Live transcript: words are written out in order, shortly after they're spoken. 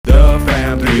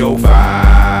Fam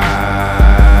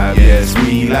 305. Yes,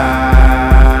 we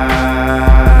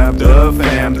live. The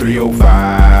Fam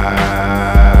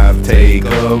 305. Take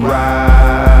a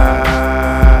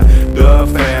ride. The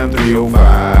Fam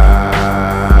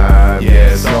 305.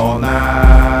 Yes, all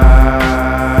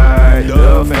night.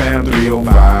 The Fam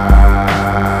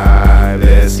 305.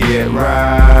 Let's get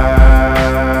right.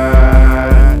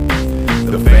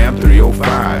 The Fam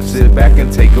 305. Sit back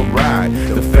and take a ride.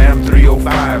 The Fam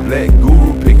 305. Let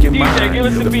Guru pick your mind.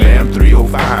 The Fam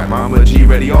 305. Mama G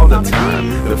ready all the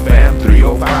time. The Fam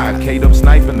 305. KDub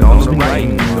sniping on the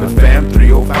right. The Fam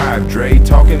 305. Dre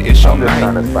talking ish all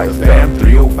night. The Fam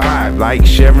 305. Like,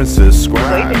 share, and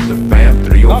subscribe. The Fam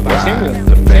 305.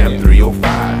 The Fam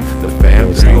 305. The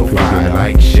Fam 305.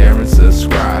 Like, share, and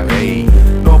subscribe. Hey,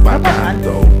 no pa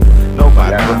tanto. No pa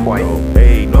tanto.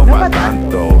 Hey, no pa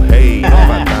tanto. Hey, no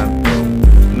pa tanto.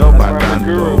 No pa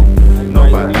tanto. No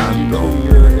pa tanto.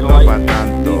 No pa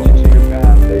tanto.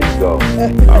 There you go.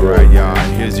 All right, y'all.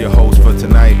 Here's your host for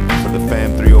tonight for the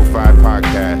Fam 305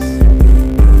 podcast.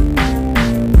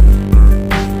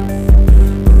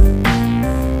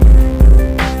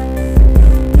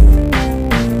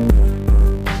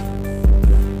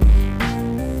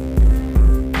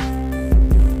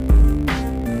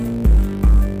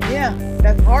 Yeah,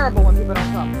 that's horrible when people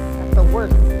don't come. That's the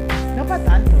worst. No pa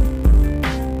tanto.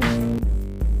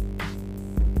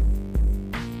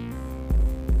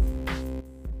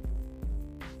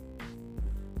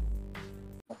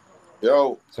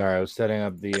 Yo, Sorry, I was setting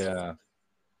up the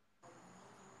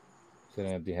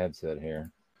headset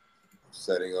here.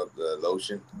 setting up the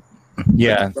lotion.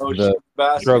 Yeah, Lotion the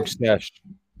basket. stroke stash.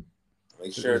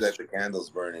 Make sure that the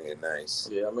candle's burning it nice.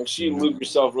 Yeah, make sure you lube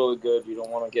yourself really good. You don't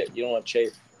want to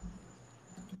chafe.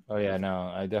 Oh yeah,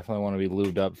 no, I definitely want to be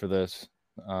lubed up for this.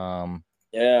 Yeah,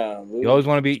 You always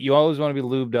want to be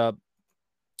lubed up.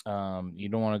 You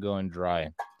don't want to go in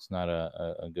dry. It's not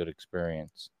a good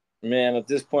experience. man. At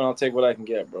this point, I'll take what I can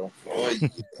get, bro. Oh, yeah.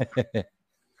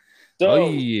 So, Oh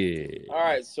yeah. all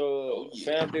right. So,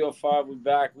 Fam 305, we're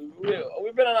back.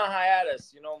 We've been on a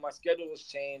hiatus. You know, my schedule has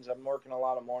changed. I'm working a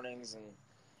lot of mornings,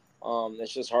 and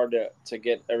it's just hard to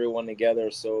get everyone together.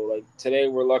 So, like today,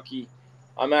 we're lucky.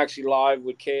 I'm actually live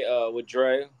with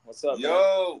Dre. What's up, man?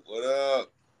 Yo, what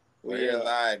up? We're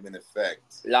live in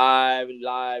effect. Live in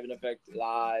effect.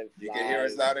 Live. You can hear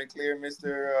us loud and clear,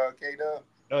 Mr. KDub?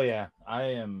 Oh yeah,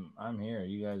 I'm here.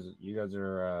 You guys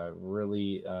are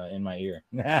really in my ear.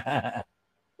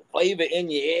 Flavor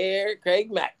in your ear, Craig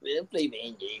Macklin. Flavor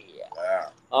in your ear.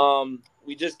 Wow.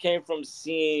 We just came from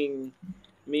seeing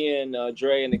me and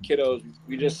Dre and the kiddos.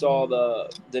 We just saw the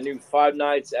new Five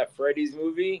Nights at Freddy's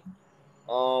movie.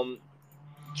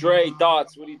 Dre,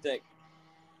 thoughts? What do you think?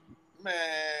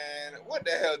 Man, what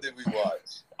the hell did we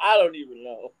watch? I don't even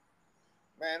know.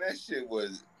 Man, it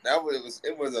was a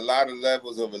lot of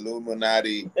levels of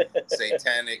Illuminati,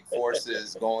 satanic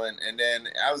forces going, and then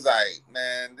I was like,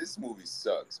 man, this movie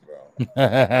sucks, bro.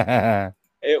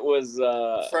 It was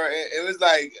It was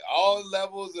like all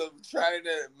levels of trying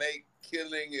to make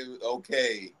killing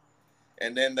okay.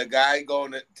 And then the guy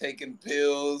taking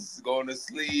pills, going to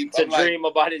sleep. to dream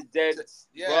about his dead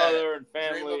brother and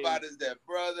family. Dream about his dead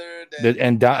brother.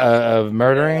 Of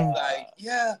murdering. Like,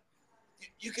 yeah,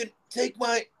 you can take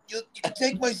my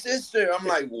sister. I'm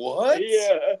like, what?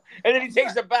 Yeah. And then he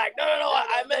takes it back. No,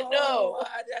 I meant no.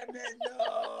 I meant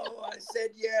no. I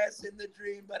said yes in the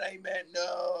dream, but I meant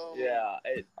no. Yeah.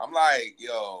 I'm like,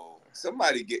 yo,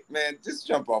 somebody just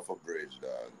jump off a bridge,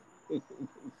 dog.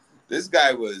 This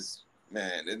guy was.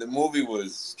 Man, and the movie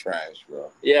was trash, bro.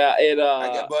 Yeah,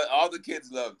 but all the kids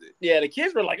loved it. Yeah, the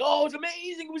kids were like, "Oh, it's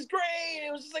amazing! It was great!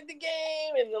 It was just like the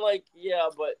game!" And they're like, "Yeah,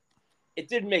 but it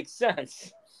didn't make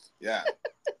sense." Yeah,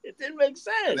 it didn't make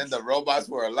sense. And then the robots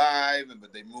were alive,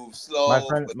 but they moved slow. My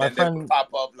friend they would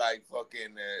pop up like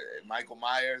fucking Michael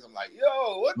Myers. I'm like,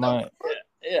 yo, what the fuck?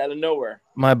 Yeah, out of nowhere.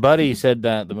 My buddy said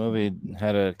that the movie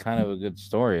had a kind of a good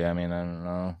story. I mean, I don't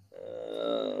know.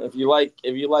 If you like.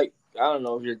 I don't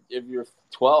know if you're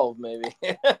 12, maybe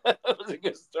it was a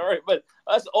good story. But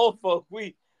us old folk,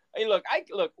 we grew up.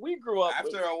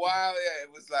 After a while, yeah,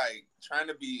 it was like trying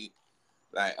to be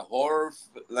like horror,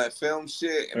 like film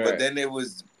shit. Right. But then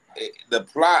the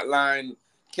plot line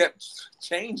kept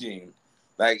changing.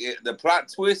 Like the plot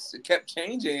twist kept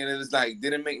changing, and it was like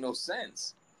didn't make no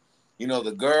sense. You know,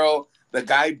 the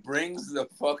guy brings the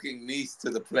fucking niece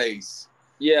to the place.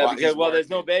 Yeah, because there's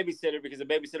no babysitter because the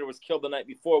babysitter was killed the night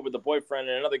before with the boyfriend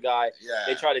and another guy. Yeah.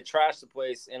 They tried to trash the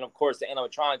place, and of course the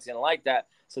animatronics didn't like that,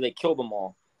 so they killed them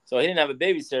all. So he didn't have a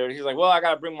babysitter. He's like, well, I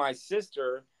gotta bring my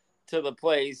sister to the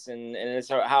place, and it's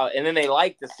how, and then they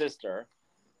liked the sister,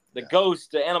 the ghosts,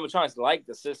 the animatronics like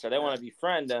the sister. They want to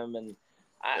befriend them, and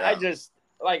I just,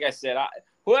 like I said,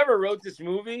 whoever wrote this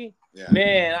movie,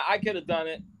 man, I could have done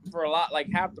it for a lot, like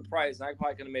half the price, and I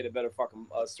probably could have made a better fucking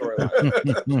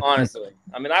storyline. Honestly,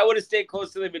 I mean, I would have stayed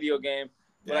close to the video game,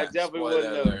 but I definitely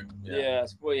wouldn't have.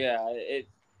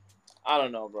 I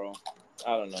don't know, bro.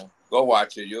 I don't know. Go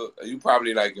watch it. You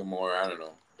probably like it more. I don't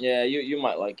know. Yeah, you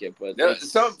might like it, but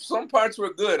some parts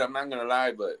were good. I'm not gonna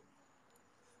lie, but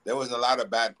there was a lot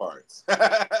of bad parts. What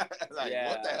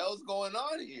the hell's going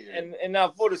on here? And now,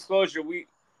 full disclosure,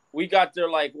 we got there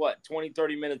like what 20,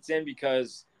 30 minutes in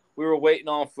because we were waiting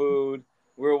on food.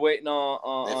 We were waiting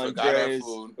on Dre's.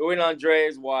 We were waiting on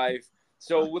Dre's wife.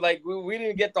 So we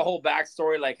didn't get the whole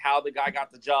backstory, like how the guy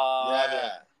got the job. Yeah.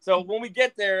 So when we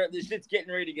get there, the shit's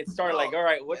getting ready to get started. Like, all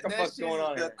right, what the fuck's going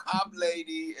on here? The cop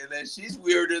lady, and then she's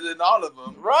weirder than all of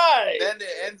them. Right. Then it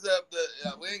ends up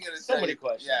we ain't gonna say. So many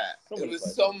questions. Yeah. It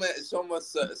was so much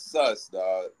sus,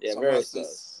 dog. Yeah, very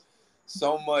sus.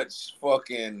 So much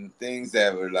fucking things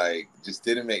that were like just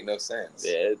didn't make no sense.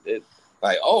 Yeah.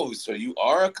 Like, oh, so you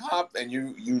are a cop and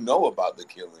you know about the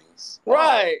killings.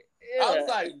 Right. Yeah. I was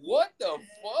like, what the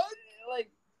fuck?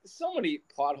 Like, so many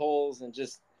plot holes and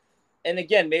just. And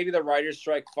again, maybe the writer's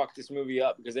strike fucked this movie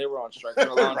up because they were on strike for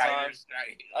a long time.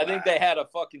 I think they had a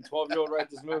fucking 12-year-old write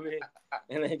this movie,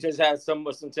 and they just had some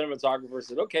cinematographer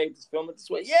said, "Okay, just film it this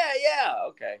way." Yeah,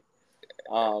 okay.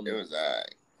 It was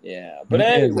alright. Yeah, but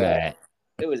anyway,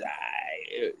 it was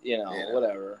alright.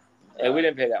 Whatever. Hey, we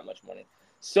didn't pay that much money,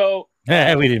 so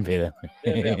we didn't pay that much.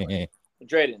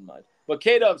 Dre didn't mind. But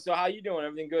KDub, so how you doing?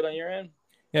 Everything good on your end?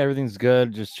 Yeah, everything's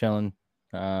good. Just chilling.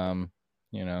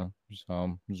 So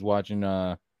I was watching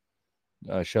a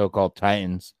show called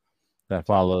Titans that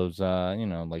follows,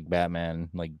 like Batman,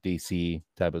 like DC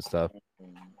type of stuff.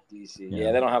 DC,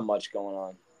 yeah, they don't have much going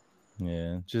on.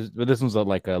 Yeah, but this one's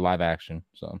like a live action,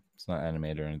 so it's not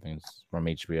animated or anything. It's from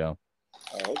HBO.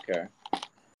 Oh, okay.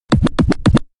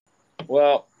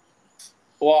 Well,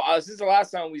 since the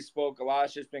last time we spoke, a lot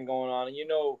of shit's been going on, and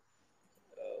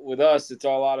with us, it's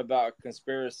all a lot about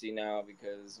conspiracy now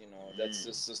because that's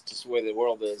just the way the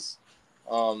world is.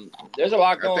 There's a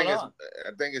lot going on.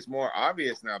 I think it's more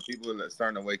obvious now. People are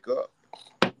starting to wake up.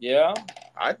 Yeah,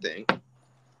 I think.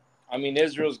 I mean,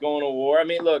 Israel's going to war. I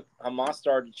mean, look, Hamas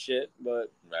started shit,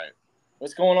 but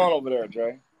what's going on over there,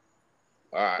 Dre?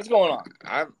 What's going on?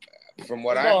 From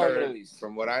what I heard,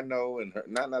 from what I know, and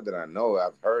not that I know,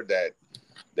 I've heard that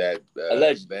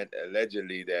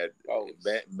allegedly that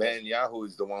Ben Yahoo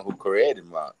is the one who created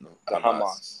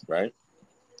Hamas, right?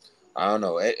 I don't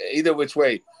know. Either which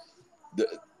way,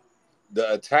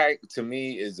 the attack to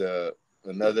me is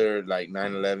another like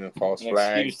 9/11 false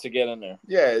flag excuse to get in there.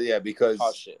 Yeah, because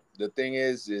the thing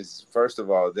is first of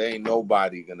all, there ain't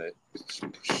nobody gonna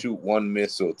shoot one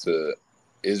missile to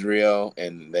Israel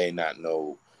and they not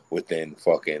know within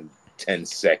fucking 10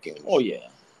 seconds. Oh yeah.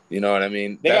 You know what I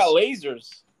mean? They got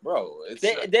lasers. Bro,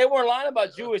 they weren't lying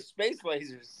about Jewish space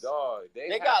lasers. Dog,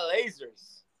 they got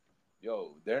lasers.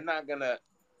 Yo, they're not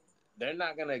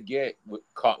gonna get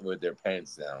caught with their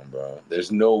pants down, bro.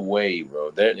 There's no way,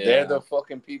 bro. They're the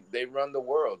fucking people. They run the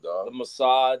world, dog. The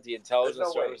Mossad, the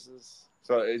intelligence services.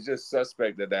 So it's just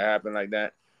suspect that happened like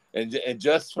that, and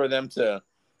just for them to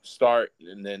start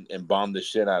and bomb the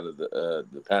shit out of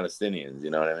the Palestinians.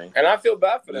 You know what I mean? And I feel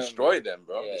bad for them. Destroy them,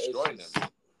 bro. Yeah, destroy them.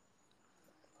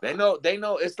 They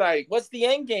know. It's like, what's the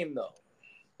end game though?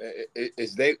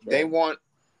 They want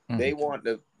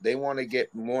to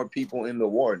get more people in the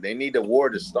war. They need the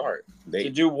war to start. To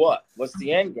do what? What's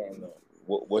the end game though?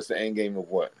 What's the end game of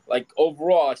what? Like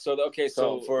overall. So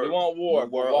for they want war.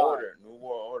 New world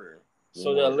order.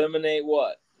 So they eliminate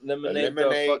what? Eliminate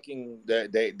the fucking.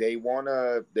 They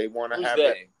wanna have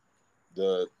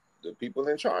the people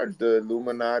in charge, the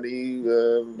Illuminati,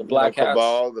 the Black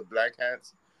Cabal, hats. the Black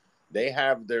Hats. They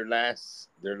have their last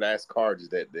cards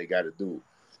that they got to do,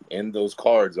 and those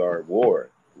cards are war,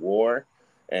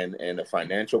 and a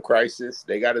financial crisis.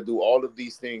 They got to do all of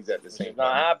these things at the same time. It's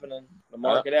not happening. The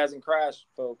market hasn't crashed,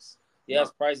 folks.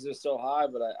 Yes, prices are still high,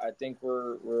 but I think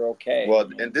we're okay. Well,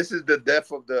 and this is the death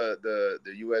of the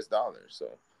U.S. dollar.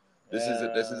 So this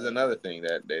is another thing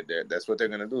that's what they're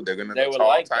gonna do. They're gonna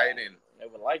all tie it in. They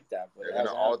would like that, but they're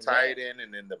gonna all tie it in,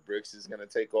 and then the BRICS is gonna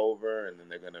take over, and then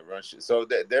they're gonna run shit. So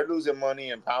they're losing money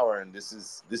and power, and this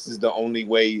is the only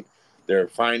way. Their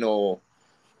final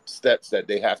steps that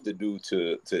they have to do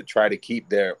to try to keep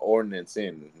their ordinance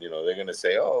in. They're gonna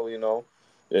say,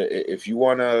 if you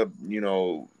wanna,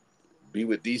 be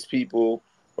with these people,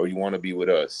 or you want to be with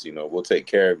us, we'll take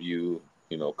care of you.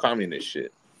 Communist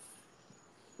shit.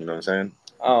 You know what I'm saying?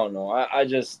 I don't know. I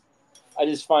just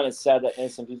find it sad that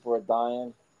innocent people are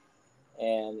dying.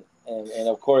 and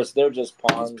of course they're just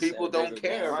pawns. These people don't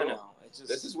care, bro.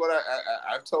 This is what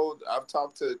I've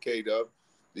talked to KDub.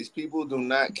 These people do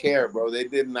not care, bro. They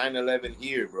did 9/11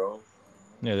 here, bro.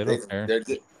 Yeah, they don't care.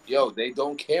 They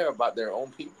don't care about their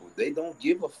own people. They don't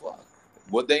give a fuck.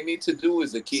 What they need to do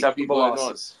is to keep people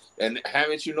on. And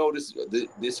haven't you noticed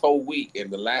this whole week and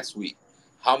the last week,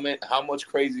 how much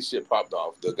crazy shit popped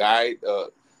off? The guy,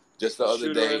 just the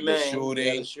other day,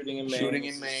 the shooting in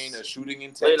Maine, a shooting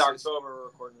in Texas. Late October, we're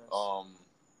recording this.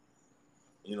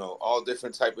 You know, all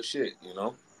different type of shit. You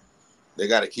know, they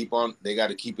got to keep on. They got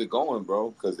to keep it going,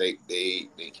 bro, because they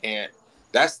can't.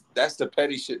 That's the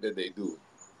petty shit that they do,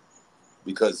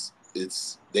 because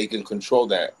they can control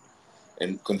that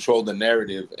and control the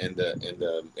narrative and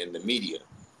the media.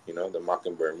 You know, the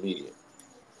Mockingbird media.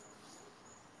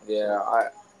 Yeah,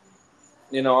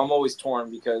 I'm always torn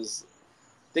because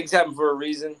things happen for a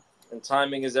reason, and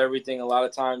timing is everything. A lot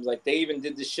of times, like they even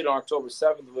did this shit on October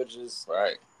 7th, which is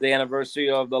the anniversary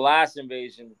of the last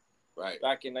invasion,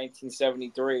 back in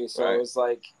 1973. So it's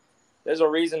like there's a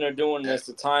reason they're doing this.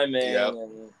 The timing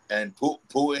and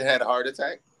Putin had a heart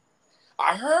attack.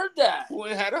 I heard that.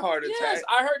 Putin had a heart attack. Yes,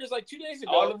 I heard this like 2 days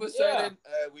ago. All of a sudden,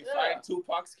 we find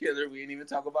Tupac's killer. We didn't even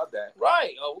talk about that.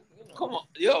 Right. Oh, come on,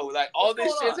 yo, like all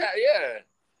this shit's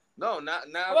No, not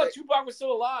now. I thought Tupac was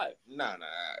still alive. Nah.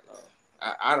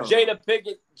 I don't know. Jada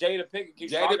Pinkett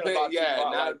keeps talking about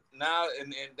Tupac. Now,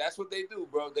 and that's what they do,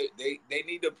 bro. They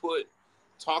need to put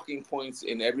talking points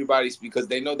in everybody's, because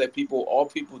they know that all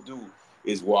people do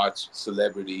is watch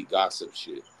celebrity gossip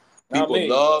shit. People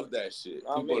love that shit.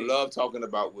 People love talking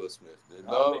about Will Smith. They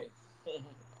love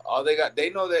all they got. They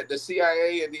know that the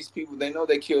CIA and these people, they know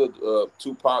they killed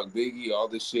Tupac, Biggie, all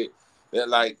this shit. They're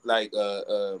like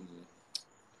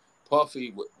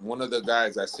Puffy, one of the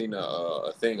guys, I seen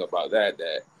a thing about that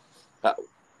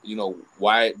you know,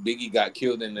 why Biggie got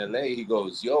killed in LA. He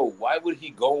goes, yo, why would he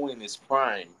go in his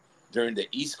prime during the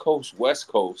East Coast, West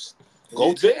Coast,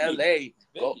 go to LA,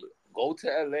 go to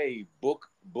LA, book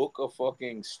a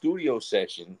fucking studio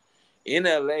session in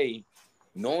LA,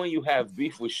 knowing you have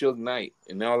beef with Suge Knight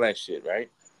and all that shit, right?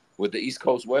 With the East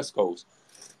Coast, West Coast.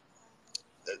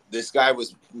 This guy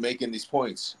was making these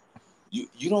points.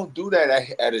 You don't do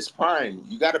that at his prime.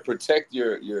 You got to protect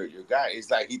your guy. It's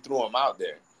like he threw him out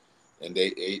there, and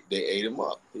they ate him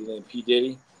up. His name P.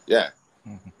 Diddy? Yeah.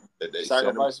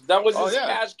 Sacrifice. That was his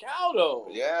cash cow, though.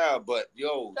 Yeah, but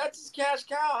yo, that's his cash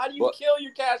cow. How do you kill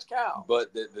your cash cow?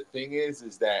 But the thing is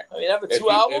that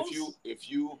if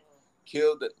you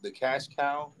kill the cash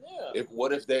cow,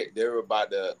 what if they're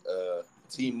about to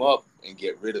team up and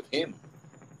get rid of him?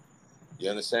 You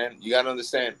understand? You gotta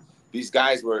understand. These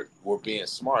guys were being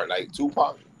smart. Like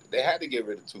Tupac, they had to get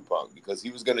rid of Tupac because he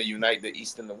was gonna unite the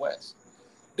East and the West.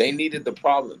 They needed the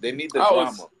problem. They need the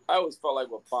drama. I always felt like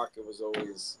with Pac, it was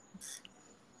always,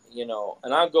 you know,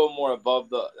 and I go more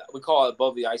above we call it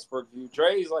above the iceberg view.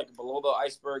 Dre's like below the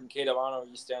iceberg, and KDub, I don't know where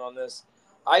you stand on this.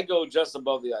 I go just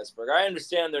above the iceberg. I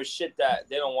understand there's shit that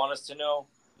they don't want us to know,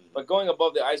 but going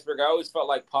above the iceberg, I always felt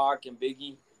like Pac and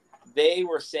Biggie, they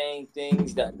were saying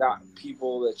things that got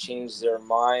people to change their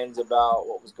minds about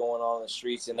what was going on in the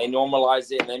streets, and they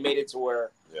normalized it, and they made it to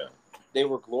where they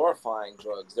were glorifying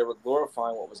drugs. They were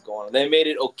glorifying what was going on. They made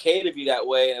it okay to be that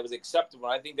way, and it was acceptable.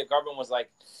 And I think the government was like,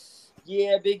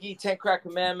 yeah, Biggie, 10 Crack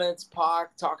Commandments,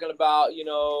 Pac, talking about, you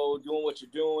know, doing what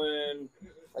you're doing.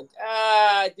 Like,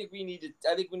 I think we need to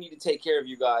take care of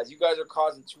you guys. You guys are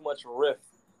causing too much rift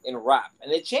in rap.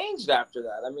 And it changed after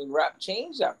that. I mean, rap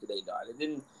changed after they died. It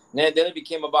didn't. Then it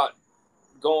became about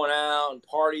going out and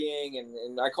partying,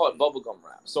 and I call it bubblegum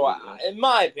rap. So, in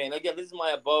my opinion, again, this is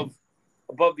my above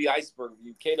the iceberg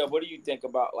view. KDub, what do you think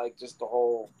about like just the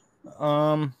whole?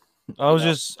 I was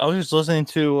just listening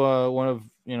to one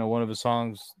of his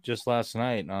songs just last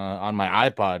night on my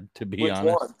iPod. To be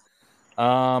honest,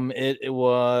 one? It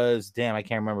was I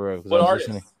can't remember it. What artist?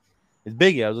 It's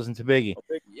Biggie. I was listening to Biggie. Oh,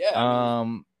 Biggie. Yeah.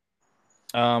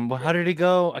 Well, how did it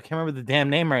go? I can't remember the damn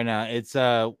name right now. It's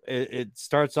it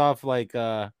starts off like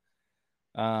what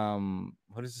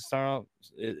does it start off?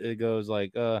 It goes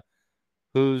like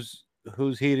who's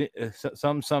heating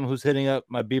who's hitting up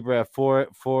my beeper at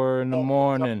 4 in the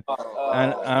morning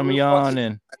and I'm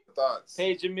yawning.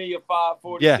 Paging me at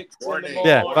 5:46 in the morning.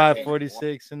 Yeah,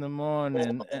 5:46 in the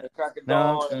morning.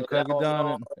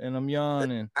 And I'm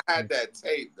yawning. I had that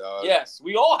tape, dog. Yes,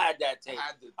 we all had that tape.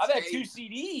 I've had 2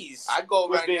 CDs. I go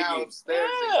right now upstairs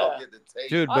and go get the tape.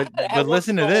 Dude, but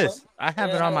listen to this. I have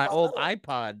it on my old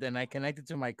iPod, and I connected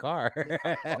to my car,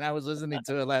 and I was listening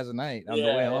to it last night on the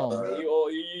way home.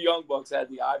 You young bucks had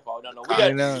the iPod. No, we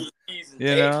had CDs and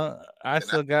you know, I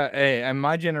still got. Hey, and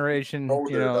my generation,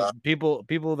 you know,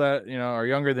 people that are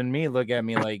younger than me look at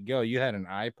me like, yo, you had an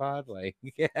iPod, like,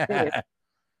 yeah,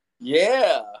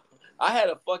 yeah. I had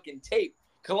a fucking tape.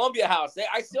 Columbia House.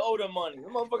 I still owe them money. The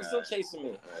motherfuckers still chasing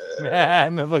me.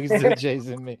 Motherfuckers still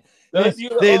chasing me.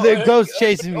 They're ghosts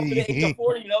chasing me. Over the age of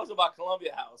 40 knows about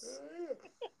Columbia House.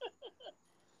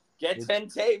 Get 10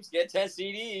 tapes, get 10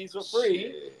 CDs for free.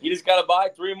 Shit. You just gotta buy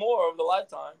 3 more over the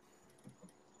lifetime.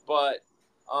 But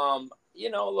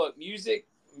look, music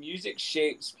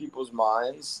shapes people's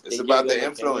minds. It's about the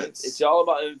influence. It's all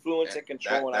about influence and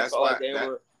control. And I felt like they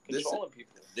were controlling people.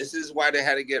 This is why they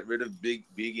had to get rid of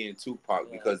Biggie and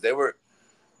Tupac, because they were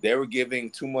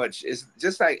giving too much. It's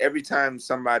just like every time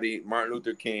somebody, Martin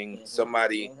Luther King,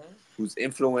 somebody who's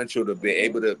influential to be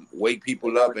able to wake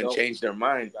people up and change their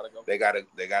mind, they gotta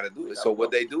do it. So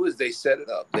what they do is they set it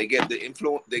up. They get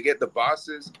the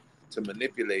bosses to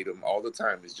manipulate them all the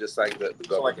time. It's just like the government.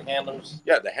 So like the handlers.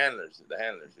 Yeah, the handlers,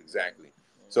 exactly.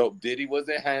 Yeah. So Diddy was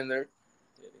a handler.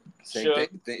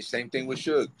 Same thing with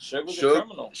Suge. Suge was a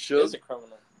criminal. Suge is a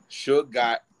criminal. Suge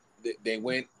got. They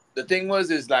went. The thing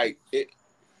is like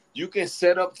you can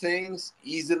set up things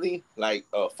easily, like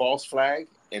a false flag,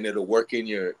 and it'll work in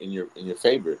your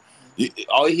favor.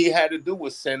 All he had to do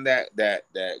was send that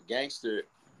gangster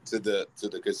to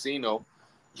the casino.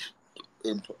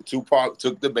 And Tupac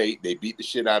took the bait. They beat the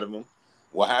shit out of him.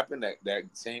 What happened? That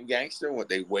same gangster, when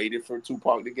they waited for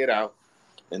Tupac to get out,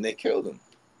 and they killed him.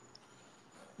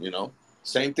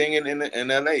 Same thing in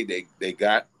LA. They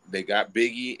got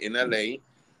Biggie in LA.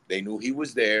 They knew he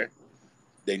was there.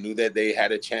 They knew that they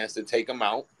had a chance to take him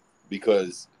out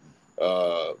because,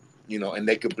 and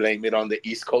they could blame it on the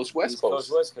East Coast, West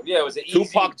Coast. Yeah, it was an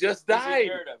Tupac just died.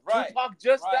 Right. Tupac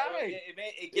just died.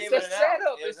 It gave it's it a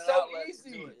setup. It's so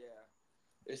easy.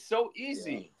 It's so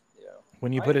easy. Yeah.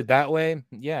 When you put it that way,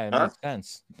 yeah, it makes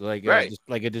sense. Like just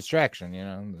like a distraction,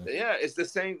 Yeah, it's the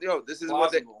same. This is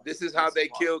this is how they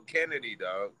killed Kennedy,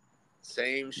 dog.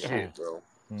 Same shit, bro.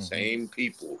 Same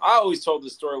people. I always told the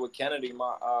story with Kennedy.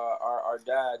 Our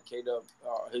dad, KDub,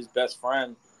 his best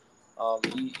friend,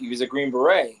 he was a Green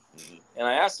Beret, and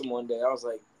I asked him one day. I was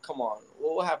like, "Come on,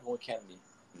 what happened with Kennedy?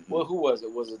 Well, who was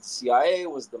it? Was it the CIA?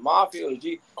 Was it the mafia?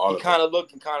 He kind of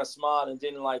looked and kind of smiled and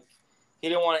didn't like. He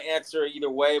didn't want to answer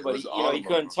either way, but he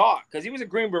couldn't talk because he was a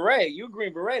Green Beret. You a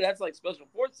Green Beret? That's like special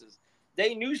forces.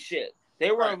 They knew shit.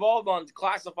 They were involved on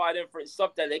classified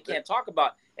stuff that they can't talk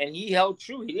about, and he held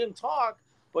true. He didn't talk.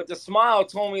 But the smile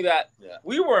told me that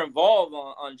we were involved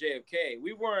on JFK.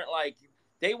 We weren't like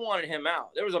they wanted him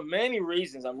out. There was many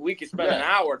reasons. I mean, we could spend an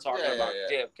hour talking about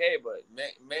JFK, but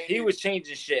he was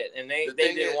changing shit, and they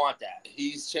didn't want that.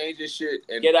 He's changing shit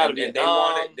and get out of it.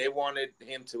 They wanted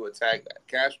him to attack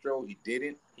Castro. He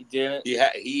didn't. He didn't.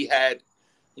 He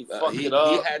fucked it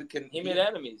up. He made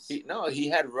enemies. He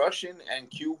had Russian and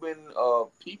Cuban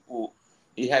people.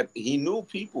 He knew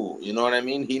people. You know what I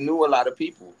mean? He knew a lot of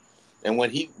people. And when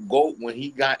he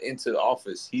got into the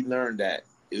office, he learned that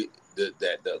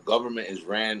the government is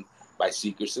ran by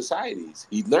secret societies.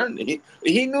 He learned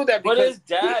he knew that. But his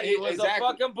dad, he was a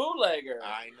fucking bootlegger.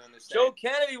 I understand. Joe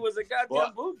Kennedy was a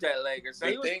goddamn bootlegger, so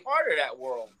he was part of that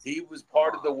world. He was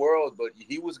part of the world, but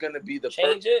he was going to be the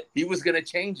change it. He was going to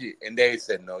change it, and they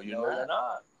said, "No, you're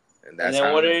not." And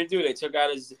then what did they do? They took out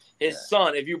his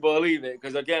son, if you believe it,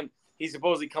 because again, he's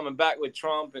supposedly coming back with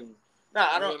Trump and. No,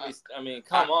 I mean,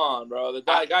 come on, bro. The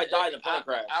guy died in a plane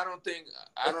crash. I don't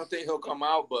think he'll come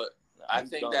out, but I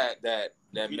think that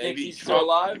maybe he's still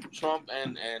alive. Trump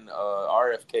and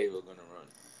RFK are gonna run.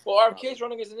 Well, RFK's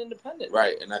running as an independent,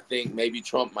 right? And I think maybe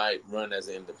Trump might run as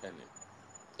an independent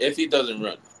if he doesn't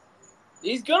run.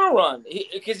 He's gonna run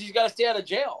because he's got to stay out of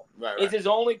jail. Right. It's his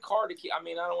only card to keep. I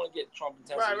mean, I don't want to get Trump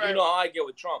intense. Right. You know how I get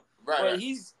with Trump. Right. But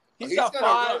he's got 5.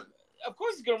 Run. Of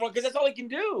course, he's gonna run because that's all he can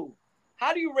do.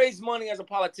 How do you raise money as a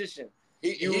politician?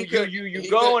 You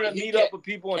go and meet up with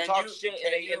people and talk shit,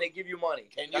 and they give you money.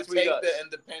 Can you take the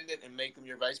independent and make him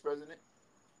your vice president?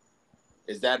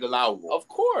 Is that allowable? Of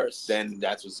course. Then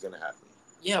that's what's going to happen.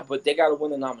 Yeah, but they got to win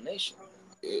the nomination.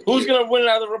 Who's going to win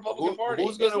out of the Republican Party?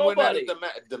 Who's going to win out of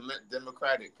the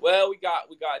Democratic? Well, we got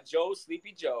Joe,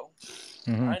 Sleepy Joe.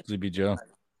 Right? Sleepy Joe.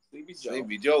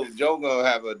 Sleepy Joe. Joe going to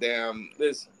have a damn...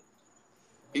 Listen.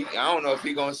 I don't know if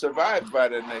he's going to survive by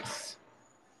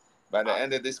the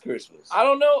end of this Christmas. I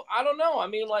don't know. I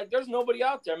mean, like, there's nobody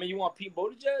out there. I mean, you want Pete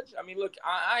Buttigieg? I mean, look,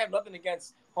 I have nothing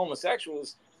against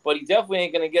homosexuals, but he definitely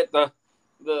ain't going to get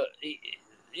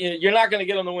you're not going to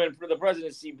get him to win for the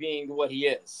presidency being what he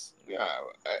is. Yeah,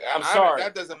 I'm sorry.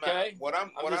 That doesn't matter. Okay? What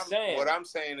I'm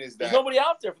saying is that there's nobody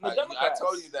out there from the Democrats. I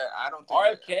told you that I don't think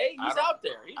RFK, he's out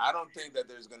there. I don't think that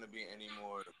there's going to be any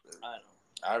more. I know.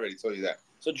 I already told you that.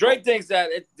 So Drake thinks that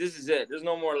this is it. There's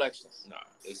no more elections. No,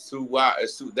 it's too wild.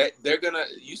 It's too. They're gonna.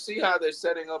 You see how they're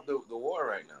setting up the war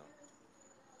right now.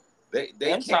 They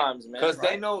can't, man. Because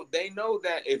they know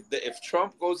that if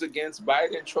Trump goes against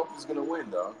Biden, Trump is gonna win,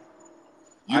 though.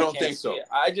 You don't think so?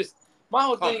 My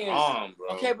whole thing is bro.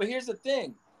 okay, but here's the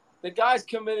thing: the guy's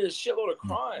committed a shitload of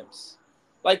crimes.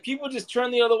 Like people just turn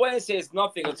the other way and say it's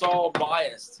nothing. It's all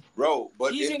biased, bro.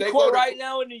 But he's in court right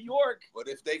now in New York. But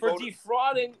if they for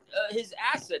defrauding his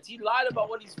assets, he lied about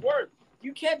what he's worth.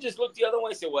 You can't just look the other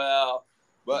way and say, "Well,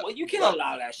 you can't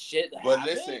allow that shit to happen."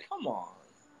 Listen, come on.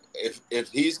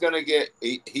 If he's gonna get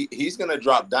he's gonna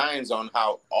drop dimes on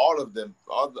how all of the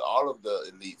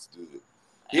elites do it.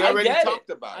 He already talked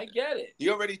about it. I get it. He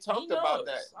already talked about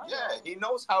that. Yeah, he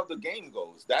knows how the game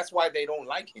goes. That's why they don't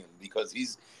like him, because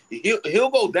he'll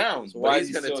go down. So why is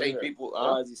he gonna take people?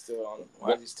 Why is he still on?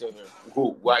 Why is he still here?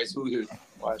 Why is here?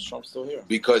 Why is Trump still here?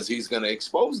 Because he's gonna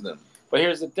expose them. But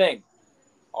here's the thing: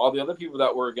 all the other people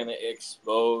that were gonna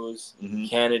expose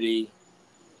Kennedy,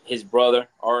 his brother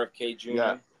RFK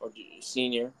Jr. or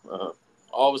Senior,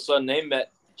 all of a sudden they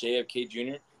met JFK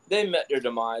Jr. They met their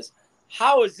demise.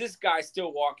 How is this guy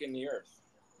still walking the earth?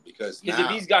 Because if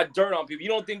he's got dirt on people, you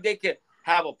don't think they could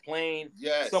have a plane?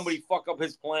 Yes. Somebody fuck up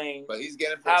his plane. But he's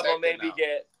getting protected have him maybe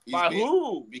now. By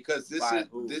who? Because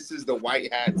this is the white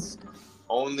hat's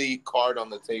only card on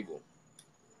the table.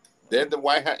 They're the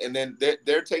white hat, and then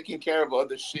they're taking care of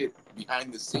other shit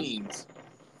behind the scenes,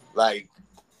 like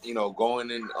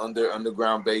going in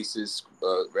underground bases,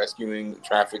 rescuing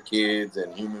trafficked kids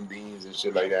and human beings and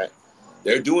shit like that.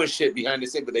 They're doing shit behind the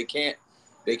scenes, but they can't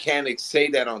say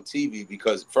that on TV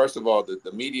because first of all,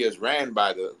 the media is ran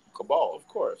by the cabal, of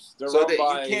course. You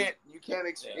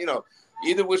can't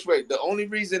either which way. The only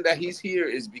reason that he's here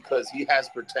is because he has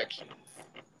protection.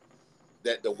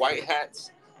 That the white hats,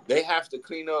 they have to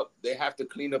clean up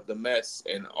the mess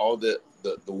and all the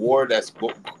war that's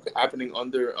happening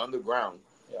underground.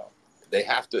 Yeah, they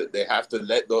have to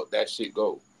let that shit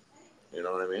go. You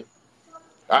know what I mean?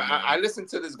 I listened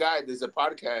to this guy. There's a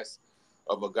podcast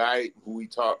of a guy who we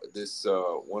talk. This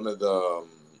one of the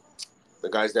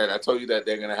guys that I told you that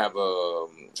they're gonna have a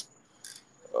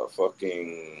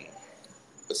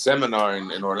seminar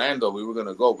in Orlando. We were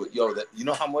gonna go, but you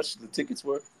know how much the tickets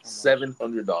were?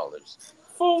 $700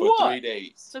 for what? 3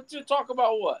 days. To talk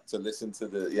about what? To listen to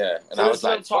the And I was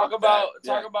like, talk about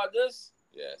this.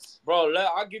 Yes, bro.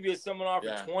 I'll give you a seminar for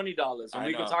 $20, and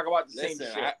we can talk about the same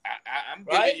shit. I'm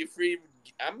giving you free.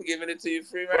 I'm giving it to you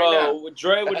free right now. Bro, with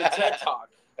Dre with the TED Talk.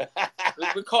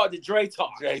 We call it the Dre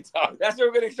Talk. Dre Talk. That's what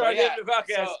we're gonna start getting the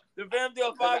podcast. The Family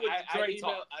 05 with the Dre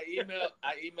Talk.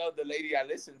 I emailed the lady I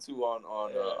listened to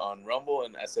on Rumble,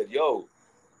 and I said, "Yo,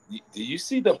 do you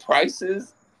see the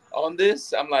prices on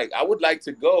this?" I'm like, "I would like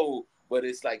to go, but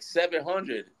it's like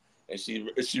 $700." And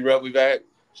she wrote me back.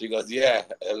 She goes, "Yeah,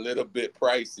 a little bit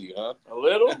pricey, huh?" A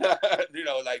little,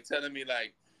 like telling me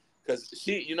like, because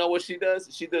she, what she does?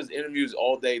 She does interviews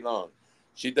all day long.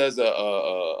 She does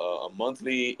a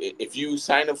monthly. If you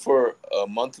sign up for a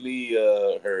monthly,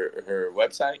 her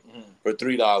website for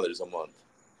 $3 a month,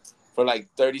 for like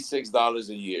 $36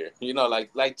 a year.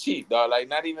 Like cheap, dog. Like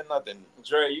not even nothing.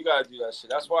 Dre, you gotta do that shit.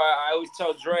 That's why I always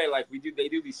tell Dre like they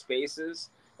do these spaces.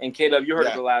 And KDub, you heard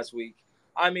it the last week.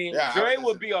 I mean, Dre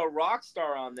would be a rock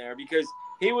star on there because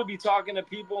he would be talking to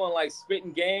people and like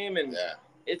spitting game, and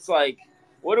it's like,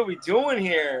 what are we doing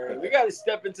here? We got to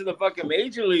step into the fucking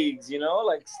major leagues,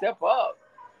 like step up.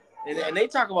 And they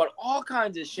talk about all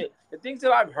kinds of shit. The things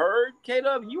that I've heard,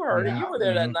 KDub, you heard it. You were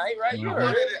there that night, right? You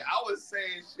heard it. I was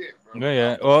saying shit, bro.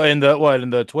 Yeah. Well, in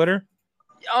the Twitter?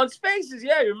 On Spaces,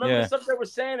 yeah. You remember the stuff they were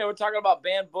saying? They were talking about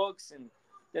banned books, and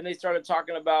then they started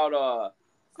talking about a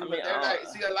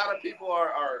lot of people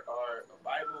are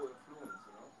Bible influenced,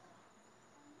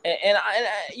 And I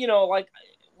like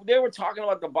they were talking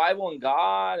about the Bible and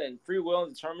God and free will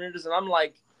and determinism, and I'm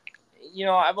like,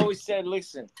 I've always said,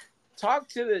 listen, talk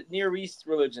to the Near East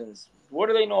religions. What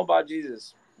do they know about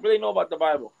Jesus? What do they know about the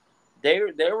Bible? They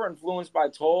were influenced by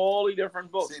totally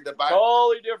different books. See, the Bible,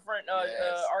 totally different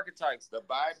archetypes. The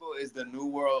Bible is the New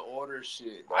World Order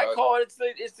shit. Dog. I call it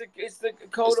it's the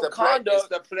code of conduct. It's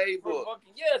the playbook.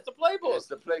 It's the playbook. It's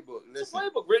the playbook. Listen, it's the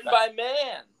playbook written by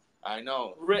man. I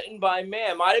know. Written by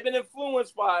man. Might have been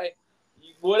influenced by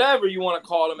whatever you want to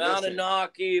call them.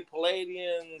 Anunnaki,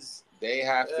 Palladians. They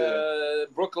have to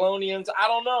Brooklonians. I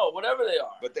don't know, whatever they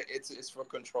are. But it's for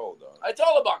control, though. It's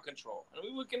all about control,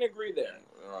 and we can agree there.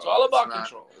 It's all about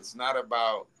control. It's not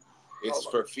about it's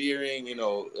for fearing,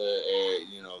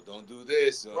 don't do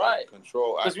this. Right.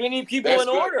 Control. Because we need people in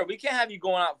order. We can't have you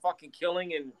going out fucking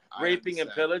killing and raping and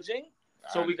pillaging.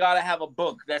 So we got to have a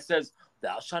book that says,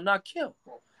 thou shalt not kill.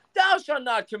 Thou shalt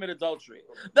not commit adultery.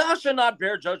 Thou shalt not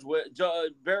bear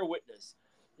witness.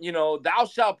 Thou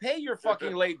shalt pay your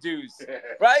fucking late dues.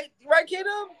 Right? Right,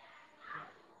 KDub?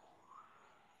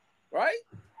 Right?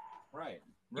 Right.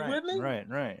 You with me? Right,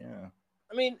 yeah.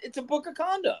 I mean, it's a book of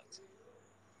conduct.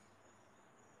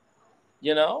 I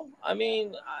don't know. I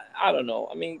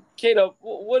mean, KDub,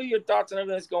 what are your thoughts on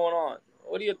everything that's going on?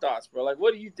 What are your thoughts, bro? Like,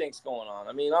 what do you think's going on?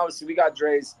 I mean, obviously, we got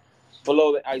Dre's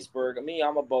below the iceberg.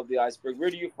 I'm above the iceberg. Where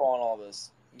do you fall on all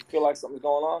this? You feel like something's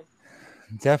going on?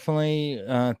 Definitely,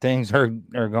 things are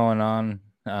going on.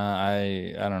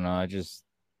 I don't know.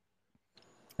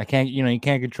 I can't. You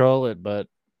can't control it, but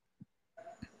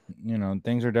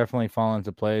things are definitely falling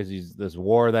into place. This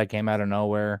war that came out of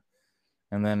nowhere,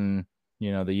 and then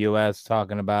the U.S.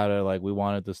 talking about it like we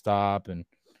want it to stop, and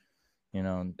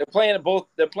they're playing both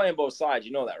sides.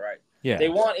 You know that, right? Yeah. They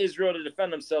want Israel to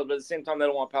defend themselves, but at the same time, they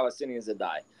don't want Palestinians to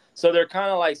die. So they're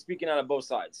kind of like speaking out of both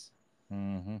sides.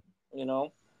 Mm-hmm. They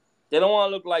don't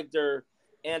want to look like they're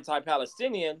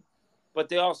anti-Palestinian, but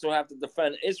they also have to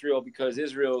defend Israel because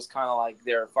Israel is kind of like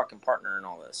their fucking partner in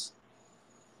all this.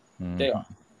 Mm-hmm. They are.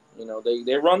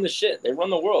 They run the shit. They run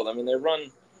the world. I mean, they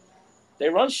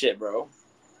run shit, bro.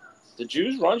 The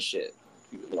Jews run shit.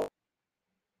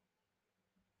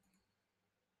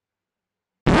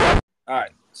 All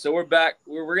right, so we're back.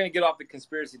 We're gonna get off the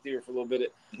conspiracy theory for a little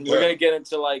bit. We're gonna get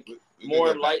into like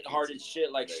more lighthearted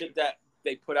shit, like shit that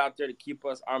they put out there to keep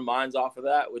our minds off of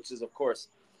that, which is of course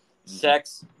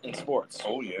sex and sports.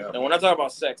 Oh yeah. And we're not talking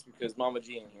about sex because Mama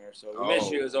G in here, so we miss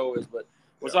you as always. But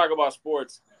we're talking about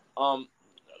sports.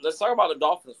 Let's talk about the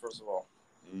Dolphins first of all.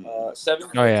 7.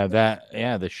 Oh yeah,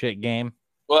 the shit game.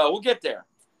 Well, we'll get there.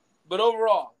 But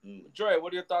overall, Dre,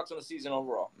 what are your thoughts on the season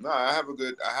overall? No, I have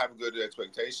good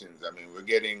expectations. I mean, we're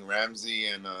getting Ramsey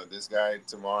and this guy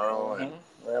tomorrow, and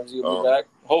Ramsey will be back.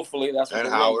 Hopefully, that's what. And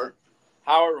Howard.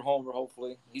 Howard Homer.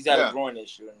 Hopefully, he's had a groin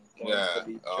issue. And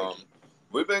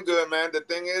we've been good, man. The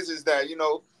thing is that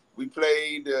we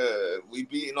played, we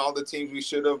beaten all the teams we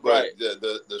should have, but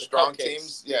the strong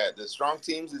teams, the strong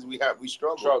teams is we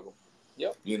struggle.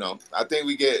 Yep. I think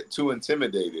we get too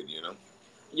intimidated.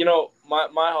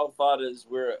 My whole thought is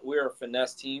we're a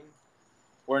finesse team.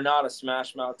 We're not a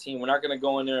smash mouth team. We're not gonna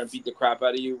go in there and beat the crap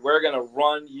out of you. We're gonna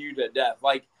run you to death.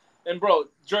 And bro,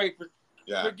 Drake,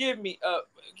 forgive me.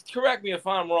 Correct me if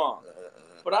I'm wrong,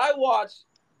 but I watched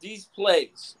these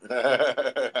plays.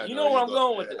 You know where I'm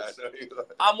going with this.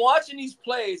 I'm watching these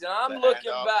plays and I'm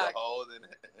looking back.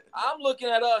 I'm looking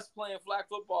at us playing flag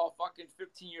football fucking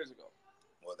 15 years ago.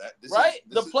 Well,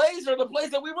 the plays are the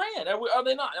plays that we ran. Are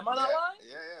they not? Am I not lying?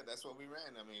 Yeah, that's what we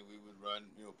ran. I mean, we would run,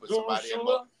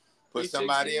 put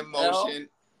somebody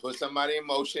in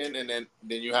motion, and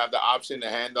then you have the option to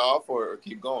hand off or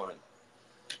keep going,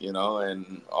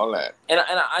 and all that. And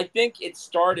I think it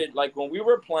started like when we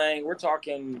were playing. We're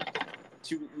talking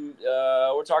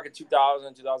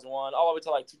 2000, 2001, all the way to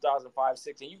like 2005,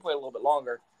 6, and you played a little bit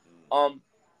longer.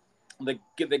 The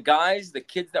guys, the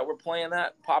kids that were playing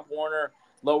that Pop Warner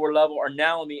lower level are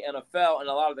now in the NFL, and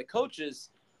a lot of the coaches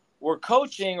were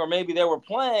coaching, or maybe they were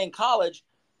playing college.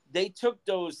 They took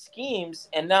those schemes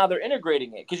and now they're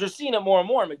integrating it because you're seeing it more and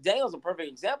more. McDaniel's a perfect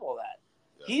example of that.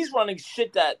 Yeah. He's running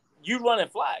shit that you run in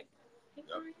flag. Yep.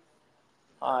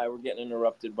 Hi, we're getting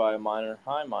interrupted by a minor.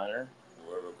 Hi, minor.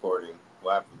 We're recording.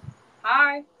 What happened?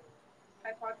 Hi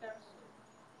podcast.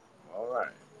 All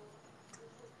right.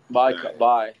 Bye.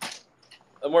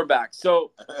 And we're back.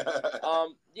 So,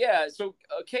 So,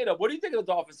 KDub, what do you think of the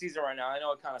Dolphins season right now? I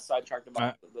know it kind of sidetracked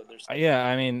about their stuff. Yeah,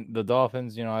 I mean the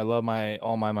Dolphins. I love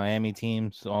all my Miami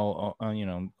teams, all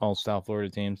South Florida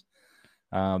teams.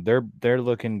 They're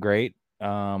looking great.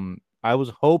 I was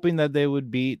hoping that they would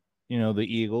beat the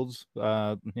Eagles.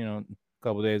 A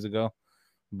couple days ago,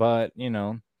 but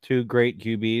two great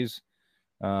QBs.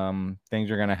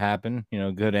 Things are gonna happen.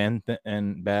 Good and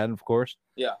bad, of course.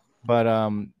 Yeah. But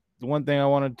the one thing I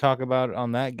want to talk about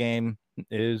on that game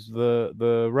is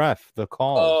the ref, the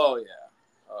calls. Oh yeah.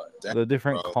 The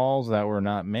different calls that were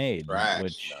not made,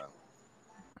 which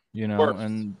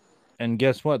and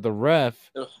guess what? The ref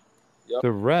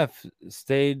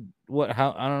stayed I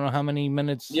don't know how many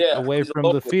minutes away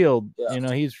from the field.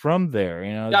 Yeah. He's from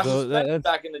there. That's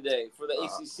back in the day for the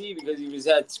ACC because he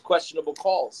had questionable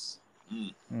calls.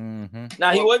 Mm-hmm.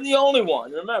 Now, he wasn't the only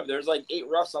one. Remember, there's like 8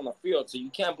 refs on the field, so you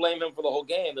can't blame him for the whole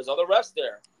game. There's other refs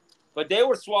there. But they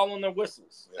were swallowing their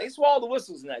whistles. Yeah. They swallowed the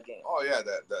whistles in that game. Oh yeah,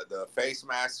 the face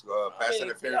mask, pass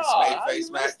interference, face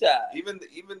mask. Even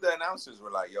the announcers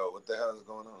were like, "Yo, what the hell is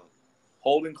going on?"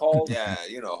 Holding calls. Yeah,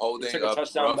 holding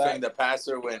roughing the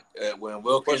passer when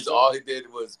Wilkins, all he did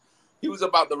was he was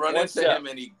about to run into him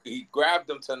and he grabbed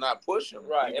him to not push him.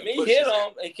 Right. I mean, he hit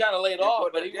him. He kind of laid off,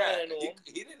 but he ran into him.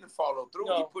 He didn't follow through.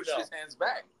 No, he pushed his hands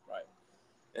back. Right.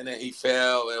 And then he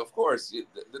fell. And of course,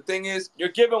 the thing is, you're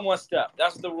given one step.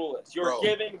 That's what the rule is. You're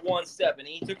given one step, and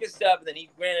he took a step, and then he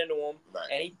ran into him,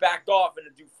 and he backed off, and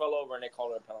the dude fell over, and they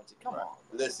called it a penalty. Come on.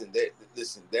 Listen,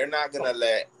 they're not gonna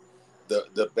let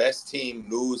the best team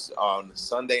lose on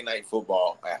Sunday Night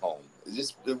Football at home.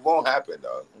 It won't happen,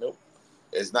 dog. Nope.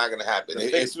 It's not gonna happen.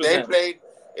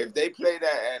 If they played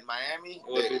at Miami,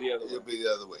 it'll be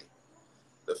the other way.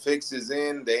 The fix is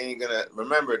in. They ain't gonna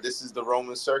remember. This is the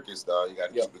Roman circus, dog. You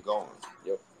gotta keep it going.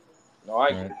 Yep. No, I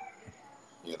agree.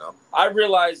 I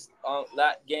realized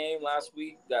that game last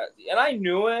week and I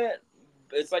knew it.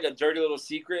 It's like a dirty little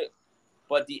secret,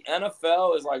 but the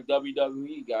NFL is like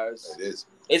WWE, guys. It is.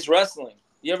 It's wrestling.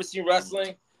 You ever seen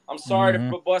wrestling? I'm sorry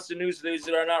to bust the news to those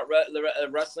that are not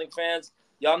wrestling fans.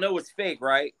 Y'all know it's fake,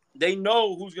 right? They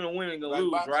know who's gonna win and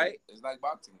lose, boxing. right? It's like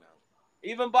boxing now.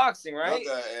 Even boxing, right?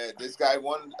 Look, this guy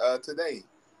won today.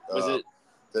 Was it?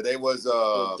 Today was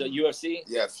the UFC.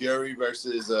 Yeah, Fury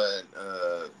versus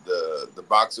the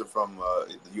boxer from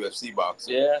the UFC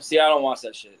boxer. Yeah. See, I don't watch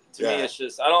that shit. To me, it's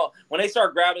just I don't. When they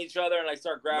start grabbing each other and I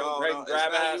start grabbing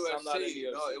grab ass, I'm not into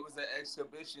UFC. No, it was an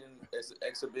exhibition. It's an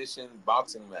exhibition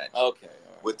boxing match. Okay.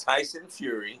 Right. With Tyson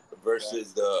Fury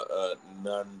versus the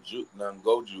Nangoju.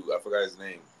 I forgot his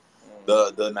name.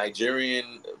 The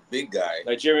Nigerian big guy.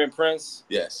 Nigerian prince?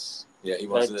 Yes. Yeah, he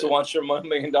wants to want your $1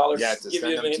 million. Yeah, to give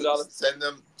you $1 million. Send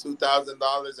them $2,000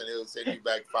 and he'll send you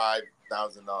back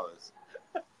 $5,000.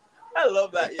 I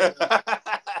love that. Yeah.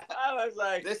 I was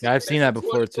like, I've seen that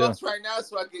before too. Right now,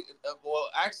 so I can. Well,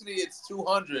 actually, it's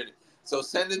 200. So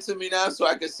send it to me now, so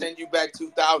I can send you back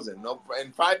 2,000. No,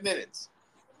 in 5 minutes.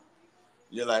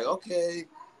 You're like, okay.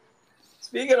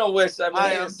 Speaking of which,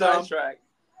 I am sidetracked.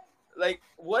 Like,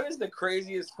 what is the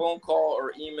craziest phone call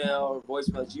or email or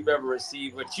voicemail that you've ever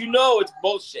received? But it's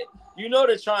bullshit.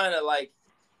 They're trying to like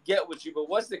get with you, but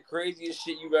what's the craziest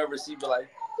shit you've ever received? But like,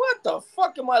 what the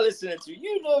fuck am I listening to?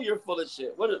 You're full of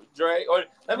shit. What, Dre? Or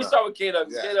let me start with KDub.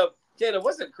 Yeah. KDub,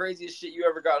 what's the craziest shit you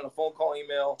ever got on a phone call,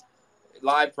 email,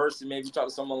 live person? Maybe you talk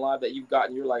to someone live that you've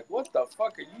gotten. You're like, what the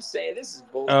fuck are you saying? This is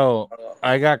bullshit. Oh,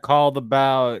 I got called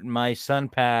about my son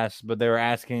passed, but they were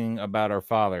asking about our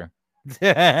father.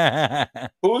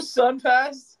 Whose son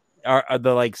passed?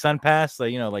 The like son pass,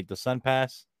 like like the son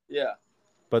pass. Yeah.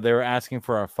 But they were asking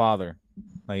for our father,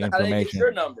 like information. How did they get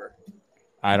your number?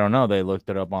 I don't know. They looked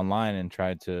it up online and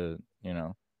tried to,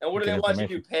 And what do they want you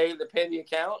to do? Pay the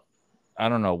account? I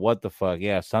don't know what the fuck.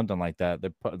 Yeah, something like that.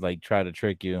 They like try to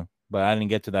trick you, but I didn't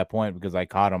get to that point because I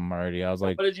caught them already. I was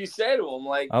like, what did you say to them?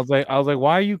 Like, I was like,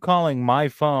 why are you calling my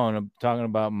phone talking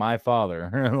about my father?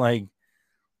 like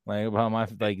about my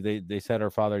they said her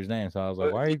father's name, so I was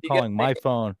like, why are you calling my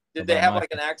phone? Did they have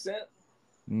like an accent?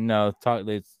 No,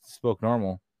 they spoke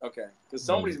normal. Okay, because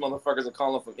some of these motherfuckers are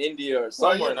calling from India or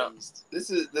somewhere.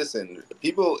 Listen,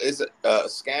 people is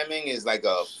scamming is like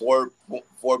a $4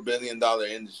 billion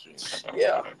industry.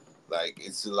 Yeah, like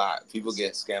it's a lot. People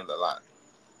get scammed a lot.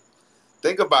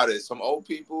 Think about it. Some old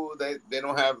people they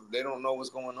don't know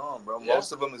what's going on, bro. Yeah.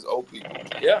 Most of them is old people.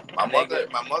 Yeah, my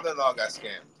mother-in-law got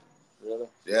scammed. Really?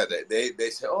 Yeah, they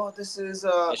say, oh, this is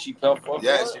she fell for it?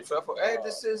 Yeah, she fell for it. Hey,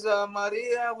 this is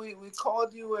Maria. We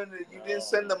called you and you didn't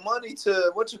send the money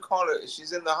to what you call it.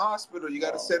 She's in the hospital. You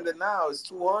got to send it now. It's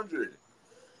 $200.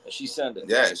 She sent it.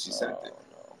 Yeah, she sent it.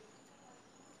 No.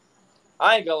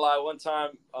 I ain't gonna lie. One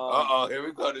time. Here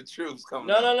we go. The truth's coming.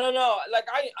 No. Like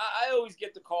I always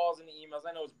get the calls and the emails.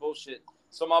 I know it's bullshit.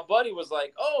 So my buddy was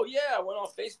like, oh yeah, I went on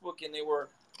Facebook and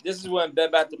this is when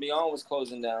Bed Bath & Beyond was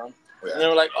closing down. Yeah. And they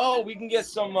were like, oh, we can get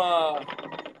some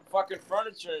fucking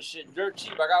furniture and shit dirt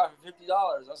cheap. I got it for $50.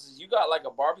 I said, you got like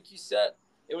a barbecue set?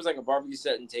 It was like a barbecue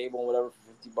set and table and whatever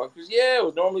for $50. He goes, yeah, it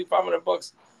was normally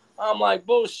 $500. I'm like,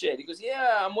 bullshit. He goes,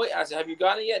 yeah, I'm waiting. I said, have you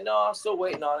gotten it yet? No, I'm still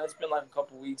waiting on it. It's been like a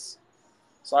couple weeks.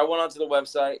 So I went onto the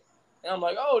website and I'm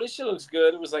like, oh, this shit looks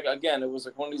good. It was like, again, it was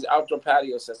like one of these outdoor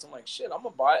patio sets. I'm like, shit, I'm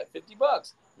gonna buy it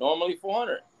 $50. Normally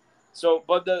 $400. So,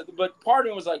 but part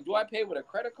of me was like, do I pay with a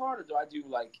credit card or do I do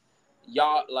like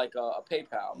a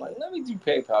PayPal? I'm like, let me do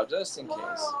PayPal just in case.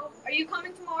 Are you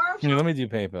coming tomorrow? Yeah, let me do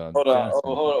PayPal. Hold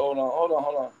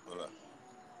on.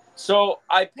 So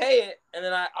I pay it, and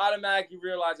then I automatically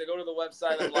realize I go to the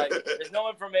website. I'm like, there's no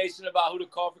information about who to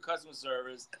call for customer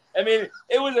service. I mean,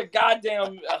 it was a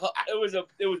goddamn, it was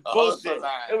bullshit.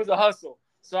 It was a hustle.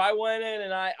 So I went in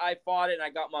and I fought it and I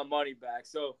got my money back.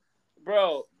 So,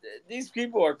 bro, these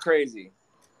people are crazy.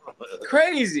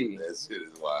 Crazy. That shit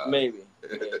is wild. Maybe.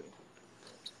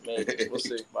 We'll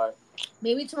see. Bye.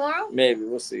 Maybe tomorrow? Maybe.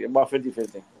 We'll see. About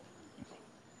 50-50.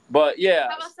 But yeah.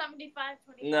 How about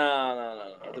 75-25?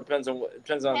 No. Depends on.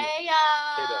 Hey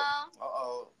y'all.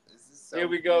 Uh-oh. Here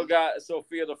we go. Got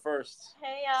Sophia the First.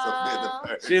 Hey y'all.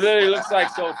 She literally looks like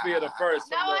Sophia the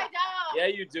First. No, I don't. Yeah,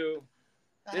 you do.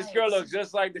 This girl looks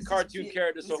just like the cartoon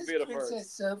character Sophia the First.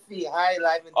 Princess Sophie, high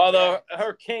life. Although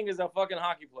her king is a fucking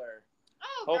hockey player.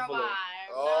 Oh, Hopefully.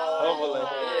 Oh. Hopefully.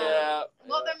 Yeah.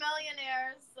 Well, they're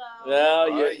millionaires, so. Well,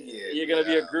 you're gonna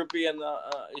be a groupie, and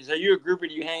so you're a groupie.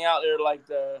 Do you hang out there like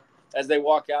as they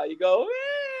walk out? You go, hey,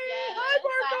 Yes, hi, I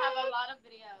Marco. have a lot of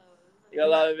videos. You got a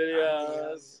lot of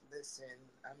videos. Listen,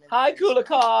 Hi,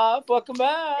 Kulikov. Welcome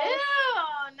back. Ew,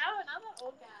 no, not the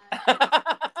old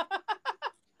guy.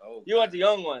 Oh, You want the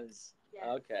young ones. Yes.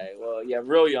 Okay. Well, yeah,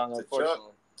 real young,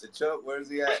 unfortunately. To Chuck, where's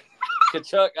he at?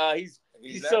 Kachuk, he's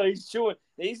chewing.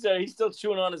 He's still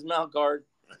chewing on his mouth guard.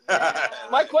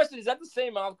 My question is that the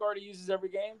same mouth guard he uses every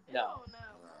game? No.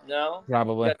 No.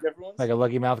 Probably. You got different ones? Like a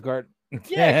lucky mouth guard.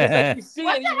 Yeah, 'cause like you see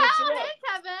What it, the he whips hell? it up. Hey,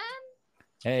 Kevin.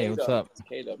 Hey, what's up? It's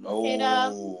KDub.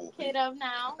 Oh. K-Dub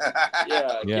now.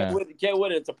 Yeah. Get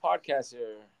with it. It's a podcast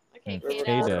here. Okay, K-Dub.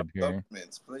 K-Dub. KDub here.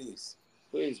 Please.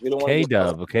 Please, we don't want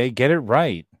KDub, okay? Get it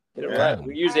right. Get it right.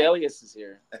 We use aliases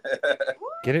here.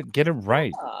 Get it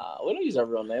right. We don't use our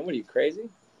real name. What are you, crazy?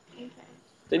 Okay.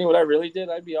 Thinking what I really did,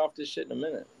 I'd be off this shit in a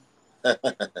minute.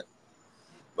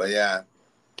 But yeah,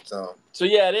 so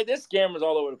yeah, there's scammers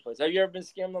all over the place. Have you ever been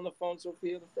scammed on the phone,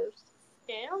 Sophia the First?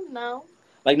 Damn, no.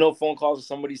 Like no phone calls with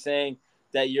somebody saying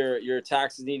that your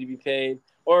taxes need to be paid,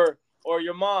 or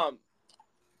your mom,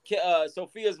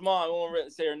 Sophia's mom. I won't really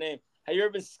say her name. Have you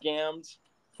ever been scammed?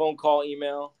 Phone call,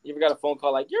 email. You ever got a phone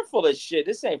call like you're full of shit.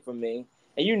 This ain't for me,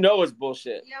 and you know it's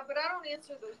bullshit. Yeah, but I don't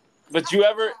answer those. But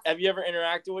have you ever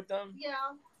interacted with them? Yeah.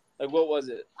 Like what was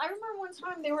it? I remember one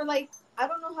time they were like, I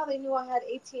don't know how they knew I had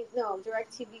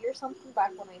DirecTV or something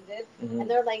back when I did. Mm-hmm. And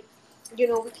they're like, we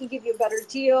can give you a better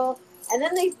deal. And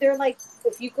then they're like,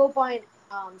 if you go buy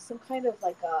some kind of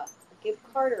like a gift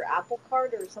card or Apple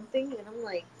card or something, and I'm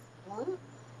like, what?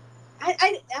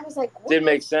 I was like, what? Did it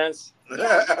make sense? yeah.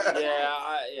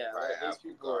 These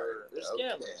people they're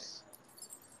scammers.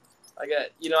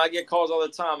 I get calls all the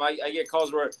time. I get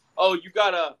calls where, you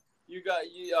got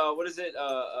what is it?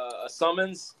 A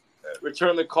summons.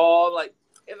 Return the call. Like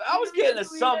if I was getting a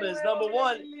summons, number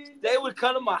one, they would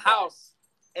come to my house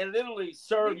and literally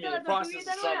serve me and process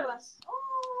the summons.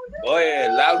 Oh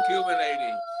yeah, loud Cuban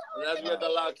lady. And that's what the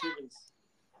loud Cubans.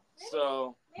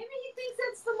 So Maybe he thinks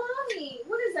that's the mommy.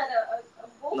 What is that? A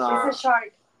bullshit? Nah. It's a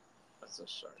shark. that's a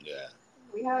shark. Yeah.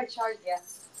 We have a shark, yeah.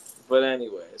 But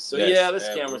anyway, so Yes, yeah, the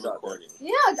and scammers we're out there. recording.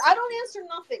 Yeah, I don't answer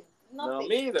nothing. No, Nothing.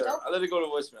 me either. Nope. I let it go to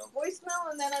voicemail.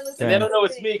 Voicemail, and then I listen. And they to don't know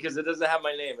it's the me because it doesn't have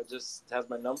my name. It just has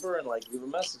my number and like leave a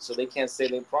message, so they can't say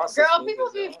they processed Girl, me people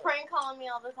 'cause they be don't. prank calling me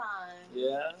all the time.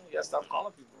 Yeah, you gotta stop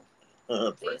calling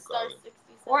people. Please start 67.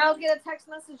 Or I'll get a text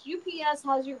message. UPS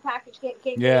has your package. Can't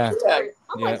Yeah. get it.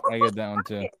 I'm Yeah, like, I get that one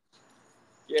too.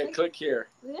 Yeah, click here.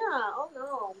 yeah. Oh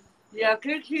no. Yeah,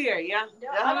 click here. Yeah.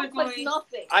 Yeah, I don't click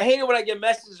nothing. I hate it when I get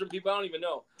messages from people I don't even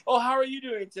know. Oh, how are you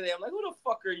doing today? I'm like, who the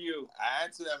fuck are you? I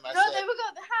answered them. I No, said, they would go,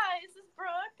 hi, is this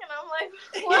Brooke? And I'm like,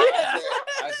 Yeah. what?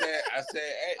 I said,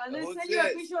 hey, And they who's send you a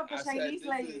this? picture of I a said, Chinese this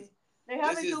lady. is- They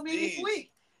have this it is to me this D's.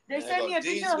 week. They And I sent me go, a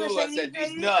D's picture of a who? I Chinese said, these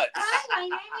lady. nuts. Hi, my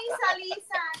name is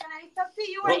Alisa. Can I talk to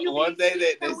you? Are you One day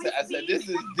being they sweet said, I said, this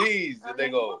is D's. I'm And they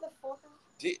like, go, motherfucker.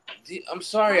 D, I'm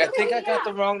sorry, I think I got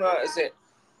the wrong one. I said,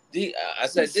 D, I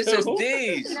said, this is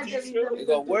D's. They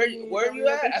go, where you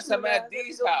at? I said, I'm at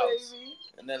D's house.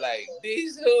 And they're like,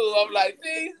 D's who? I'm like,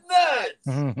 D's nuts.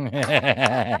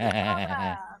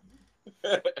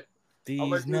 These I'm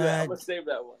gonna do that. I'm gonna nuts. save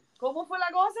that one. ¿Cómo fue la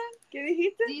cosa? ¿Qué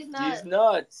dijiste? These These nuts.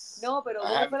 nuts. No, pero I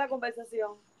 ¿cómo have- fue la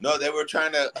conversación? No, they were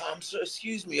trying to,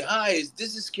 excuse me, hi,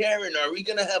 this is Karen. Are we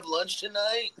going to have lunch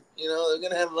tonight? You know, they're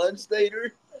going to have lunch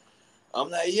later. I'm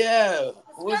like, yeah.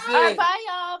 Who's All right, this? bye,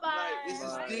 y'all. I'm Bye. like, this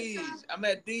is Bye. D's. I'm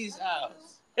at D's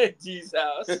house. D's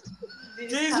house.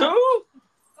 D's who?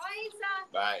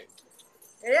 Bye.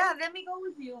 Yeah, let me go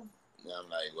with you. And I'm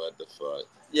like, what the fuck?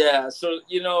 Yeah, so,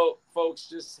 folks,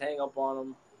 just hang up on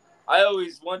them.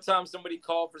 One time somebody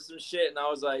called for some shit, and I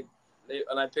was like,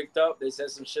 and I picked up, they said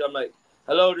some shit. I'm like,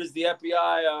 hello, this is the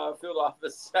FBI field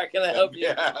office. How can I help you?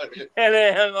 Yeah. And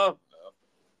they hung up.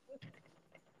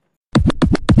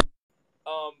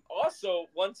 Also,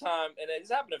 one time, and this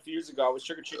happened a few years ago, I was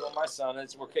trick-or-treating with my son,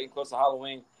 and we're getting close to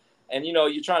Halloween. And, you know,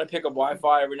 you're trying to pick up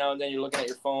Wi-Fi every now and then. You're looking at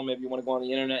your phone. Maybe you want to go on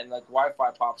the internet, and, like,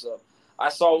 Wi-Fi pops up. I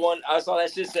saw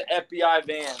that shit's an FBI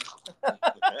van.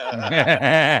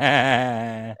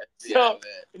 So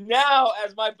now,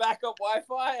 as my backup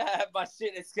Wi-Fi, I have my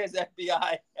shit. It says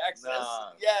FBI access.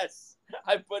 Nah. Yes.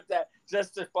 I put that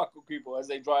just to fuck with people as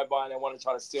they drive by and they want to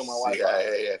try to steal my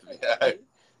Wi-Fi. FBI.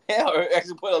 Yeah, or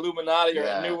actually put Illuminati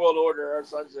or New World Order or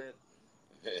some shit.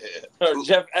 Or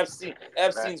Jeff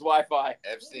Epstein's Wi-Fi.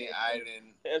 Epstein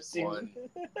Island. Epstein.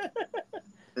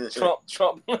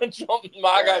 Trump,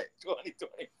 MAGA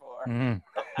 2024.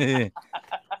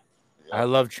 I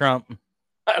love Trump.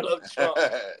 I love Trump.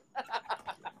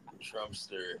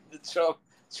 Trumpster. The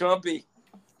Trumpy.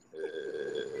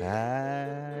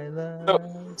 I love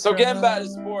so getting back to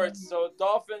sports. So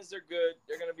Dolphins are good.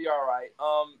 They're gonna be all right.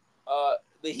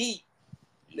 The Heat.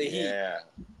 Yeah.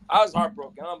 I was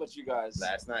heartbroken. I don't know about you guys.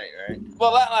 Last night, right?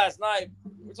 Well, last night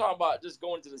we're talking about just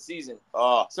going to the season.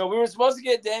 Oh. So we were supposed to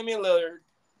get Damian Lillard.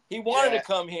 He wanted to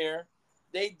come here.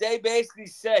 They basically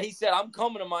said I'm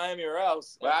coming to Miami or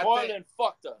else. And Portland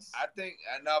fucked us. I think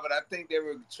they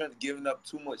were giving up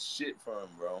too much shit for him,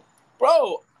 bro.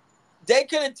 Bro, they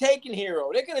could have taken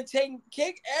Hero. They could have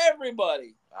kicked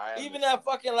everybody. Even that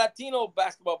fucking Latino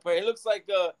basketball player. He looks like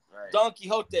Don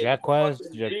Quixote. Jacquez.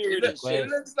 He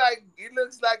looks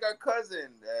like our cousin,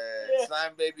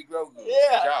 Slime Baby Grogu.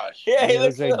 Yeah. Josh. Yeah, he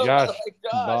looks like Josh.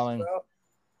 Balling. Bro.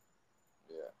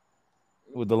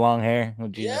 With the long hair.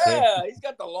 Yeah, he's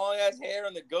got the long ass hair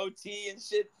and the goatee and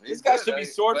shit. This guy should be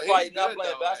sword fighting, not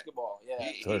playing basketball.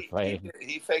 Yeah, sword fighting.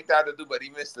 He faked out to do, but he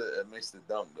missed the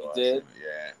dunk though. He did.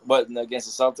 Yeah, but against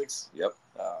the Celtics. Yep.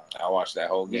 I watched that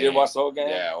whole game. You did watch the whole game?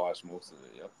 Yeah, I watched most of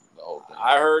it. Yep, the whole thing.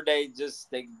 I heard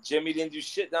Jimmy didn't do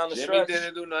shit down the stretch. Jimmy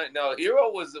didn't do nothing. No, Hero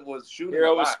was shooting.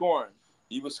 Hero was scoring.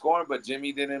 He was scoring, but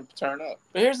Jimmy didn't turn up.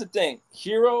 But here's the thing: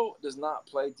 Hero does not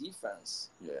play defense.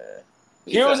 Yeah.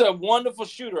 Hero's a wonderful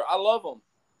shooter. I love him.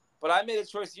 But I made a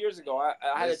choice years ago. I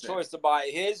had a choice to buy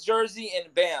his jersey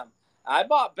and Bam. I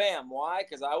bought Bam. Why?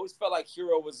 Because I always felt like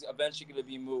Hero was eventually going to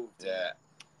be moved. Yeah.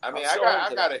 I mean, I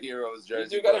got a Hero's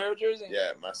jersey. You got a Hero jersey?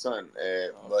 Yeah, my son.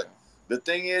 But the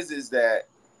thing is that,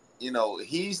 you know,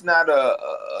 he's not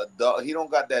a dog. He don't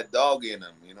got that dog in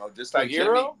him, you know. Just like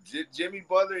Jimmy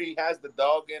Butler, he has the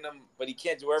dog in him. But he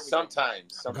can't do everything.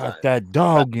 Sometimes. Got that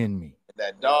dog in me.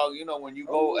 That dog, you know, when you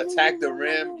go attack the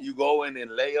rim, you go in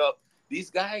and lay up. These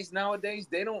guys nowadays,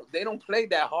 they don't play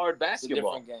that hard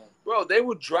basketball. It's a different game. Bro, they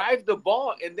would drive the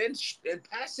ball and then and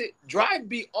pass it,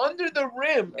 be under the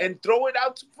rim and throw it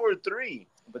out for a three.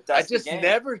 But I just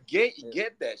never get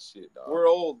that shit, dog. We're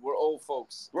old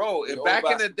folks. Bro, back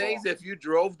in the days, if you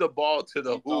drove the ball to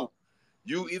the hoop,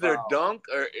 you either dunk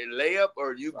or lay up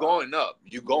or you going up.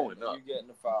 You going up. You getting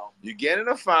a foul. You getting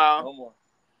a foul. No more.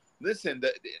 Listen,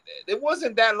 it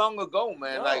wasn't that long ago,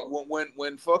 man. No. Like when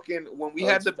we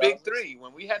had the big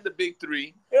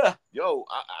three, yeah. Yo,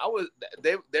 I was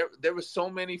there were so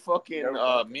many fucking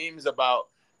memes about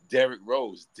Derrick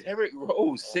Rose. Derrick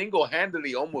Rose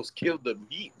single-handedly almost killed the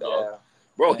Heat, dog. Yeah.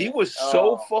 Bro, he was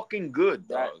so fucking good,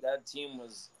 dog. That team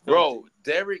was. Bro,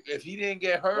 Derrick, if he didn't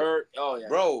get hurt,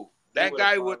 bro, they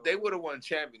would have won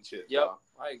championships. Yep, dog.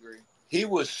 I agree. He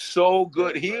was so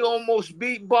good. He almost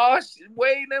beat Bosh,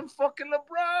 Wade, and fucking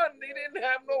LeBron. He didn't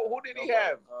have who did he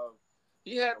have?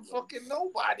 He had fucking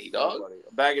nobody, dog.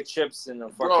 A bag of chips and a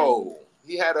fucking... Bro,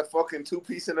 he had a fucking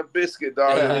 2-piece and a biscuit,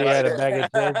 dog. Yeah, he had a bag of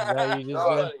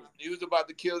chips. He was about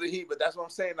to kill the Heat, but that's what I'm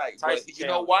saying. Like, you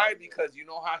know why? Because you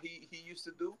know how he used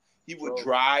to do? He would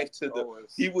drive to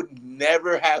he would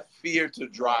never have fear to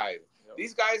drive. Yep.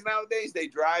 These guys nowadays, they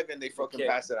drive and they fucking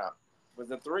pass it out. With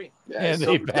the three. Yeah, and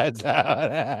he pads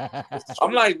out.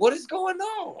 I'm like, what is going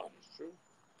on? It's true.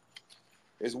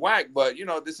 It's whack, but you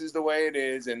know, this is the way it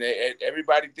is, and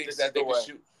everybody thinks that they can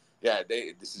shoot. Yeah,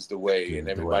 this is the way, and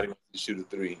everybody wants to shoot a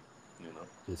three. You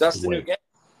know, that's the new game.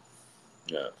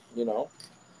 Yeah, you know,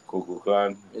 Cuckoo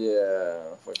Clan.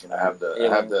 Yeah, fucking. I have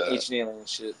the ancient alien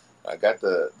shit. I got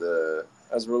the.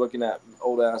 As we're looking at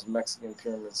old ass Mexican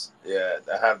pyramids. Yeah,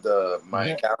 I have the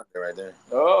Mayan calendar right there.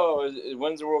 Oh,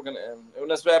 when's the world gonna end? When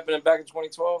that's happening back in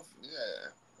 2012? Yeah,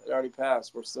 it already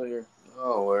passed. We're still here.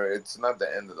 No, it's not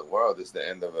the end of the world. It's the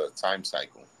end of a time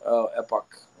cycle. Oh,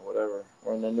 epoch or whatever.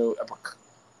 We're in a new epoch.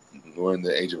 We're in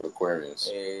the age of Aquarius.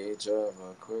 Age of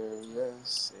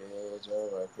Aquarius. Age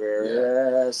of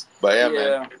Aquarius. Yeah. But yeah,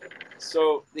 man.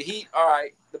 So the Heat. All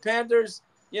right. The Panthers.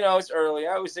 You know, it's early.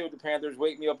 I always say with the Panthers,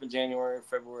 wake me up in January or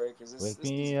February because wake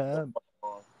me up.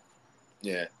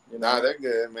 Yeah, you know? Nah, they're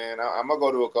good, man. I'm gonna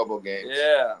go to a couple games.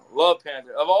 Yeah, love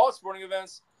Panthers. Of all sporting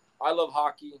events, I love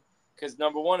hockey because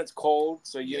number one, it's cold,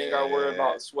 so you ain't got to worry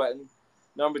about sweating.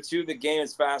 Number two, the game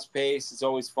is fast paced. It's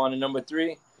always fun. And number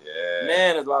three,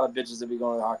 man, there's a lot of bitches that be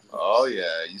going to hockey games. Oh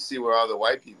yeah, you see where all the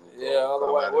white people go. Yeah,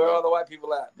 where all the white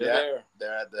people at? They're there.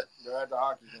 They're at the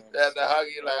hockey games. They're at the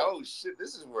hockey. Like, oh shit,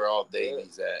 this is where all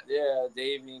Davies at. Yeah,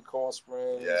 Davie, Coral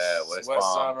Springs. Yeah, West Palm.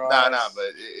 Sunrise. Nah, but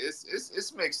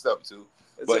it's mixed up too.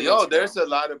 But there's a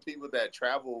lot of people that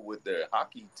travel with their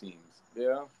hockey teams.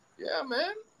 Yeah. Yeah,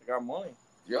 man. They got money.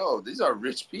 Yo, these are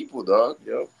rich people, dog.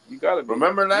 Yep. You gotta be.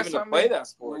 Remember last time play that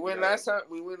sport. We went last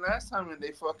time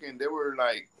and they were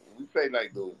like we played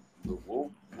like the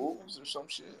Wolves or some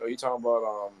shit. Are you talking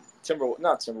about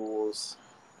not Timberwolves.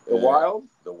 The Wild?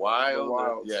 The Wild. The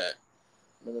Wild. Yeah.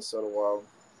 Minnesota Wild.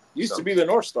 Used to be the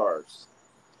North Stars.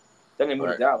 Then they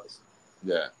moved to Dallas.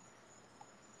 Yeah.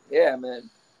 Yeah, man.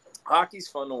 Hockey's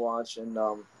fun to watch, and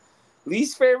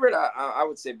least favorite, I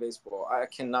would say baseball. I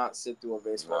cannot sit through a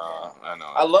baseball game. I know.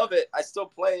 I love it. I still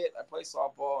play it. I play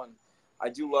softball, and I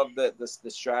do love the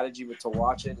strategy, but to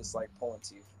watch it, it's like pulling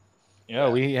teeth. Yeah,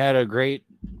 we had a great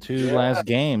two last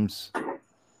games.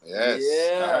 Yes.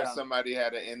 Yeah. I heard somebody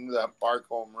had an in the park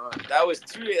home run. That was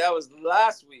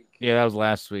last week. Yeah, that was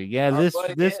last week. Yeah,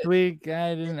 this week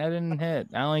I didn't hit.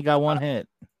 I only got one hit.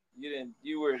 You didn't.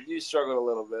 You struggled a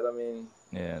little bit. I mean.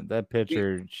 Yeah, that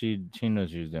pitcher, she knows what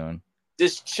she was doing.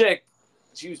 This chick,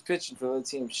 she was pitching for the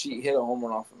team. She hit a home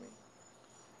run off of me.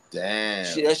 Damn.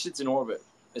 That shit's in orbit.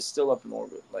 It's still up in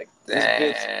orbit. Like this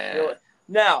damn. bitch.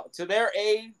 Now, to their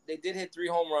aid, they did hit 3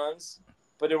 home runs,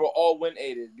 but they were all wind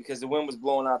aided because the wind was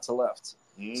blowing out to left.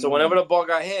 So whenever the ball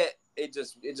got hit, it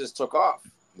just took off.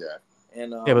 Yeah.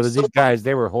 And but these guys,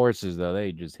 they were horses though.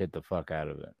 They just hit the fuck out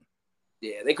of it.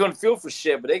 Yeah, they couldn't feel for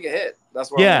shit, but they could hit. That's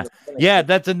why.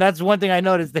 That's one thing I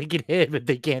noticed. They could hit, but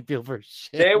they can't feel for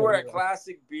shit. They were a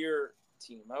classic beer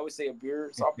team. I always say a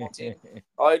beer softball team.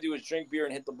 All they do is drink beer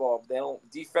and hit the ball. They don't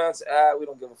defense. We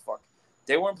don't give a fuck.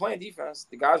 They weren't playing defense.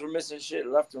 The guys were missing shit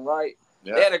left and right.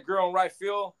 Yeah. They had a girl in right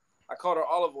field. I called her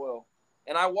Olive Oil,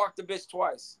 and I walked the bitch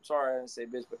twice. Sorry, I didn't say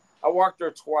bitch, but I walked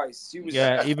her twice. She was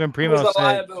even Primo said.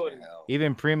 Liability.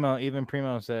 Even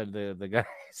Primo said the guy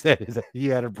said he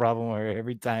had a problem with her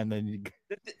every time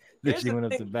that she went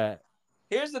up to bat.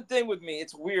 Here's the thing with me.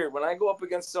 It's weird. When I go up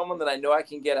against someone that I know I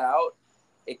can get out,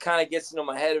 it kind of gets into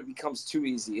my head. It becomes too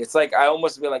easy. It's like I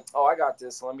almost be like, oh, I got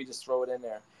this. So let me just throw it in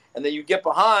there. And then you get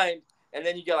behind, and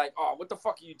then you get like, oh, what the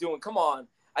fuck are you doing? Come on.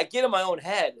 I get in my own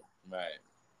head. Right.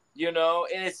 You know,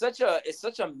 and it's such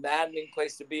a maddening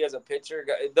place to be as a pitcher.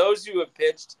 Those who have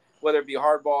pitched, whether it be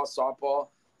hardball, softball,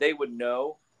 they would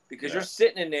know because you're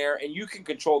sitting in there and you can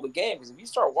control the game. Because if you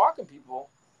start walking people,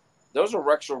 those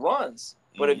are extra runs.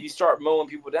 But if you start mowing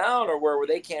people down or where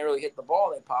they can't really hit the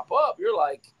ball and they pop up,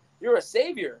 you're a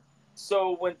savior.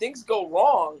 So when things go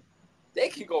wrong, they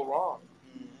can go wrong.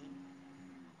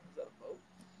 Is that a boat?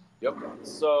 Yep.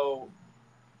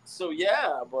 So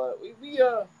yeah, but we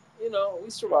we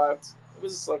survived. It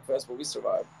was a slugfest, but we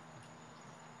survived.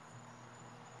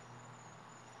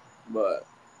 But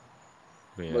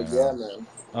yeah, man.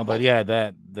 Oh, but yeah,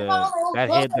 that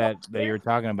hit that you were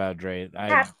talking about, Dre.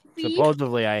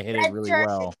 Supposedly I hit it really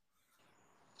well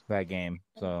that game.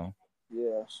 So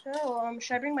yeah. So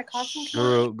should I bring my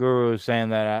costume? Guru was saying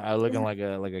that I looking like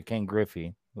a King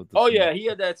Griffey. Oh yeah, he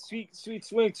had that sweet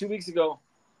swing 2 weeks ago.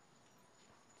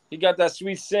 He got that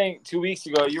sweet swing 2 weeks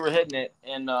ago. You were hitting it,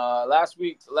 and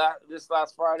this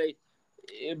last Friday,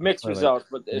 it mixed results,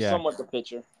 but it's somewhat the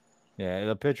pitcher. Yeah,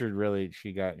 the pitcher really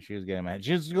she was getting mad.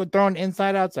 She was throwing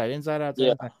inside outside.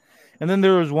 Yeah. And then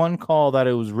there was one call that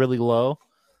it was really low.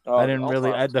 I didn't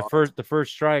really. The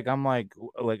first strike. I'm like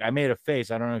I made a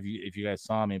face. I don't know if you guys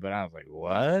saw me, but I was like,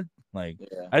 what? Like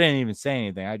I didn't even say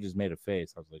anything. I just made a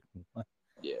face. I was like, what?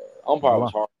 Yeah, umpire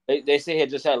was hard. They say he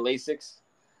just had LASIK.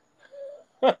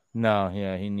 No,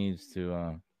 yeah, he needs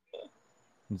to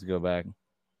go back.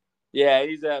 Yeah, he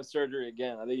needs to have surgery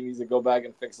again. I think he needs to go back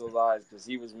and fix those eyes because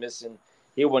he was missing.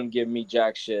 He wouldn't give me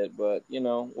jack shit, but we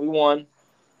won.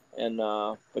 And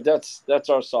but that's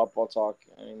our softball talk.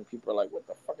 I mean, people are like, "What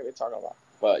the fuck are they talking about?"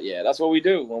 But yeah, that's what we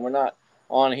do when we're not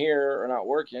on here or not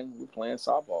working. We're playing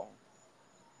softball.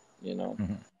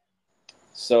 Mm-hmm.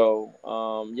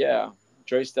 So yeah,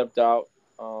 Dre stepped out.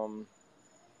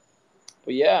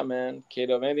 But yeah, man,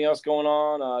 KDub, anything else going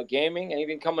on? Gaming?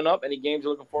 Anything coming up? Any games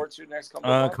you're looking forward to next couple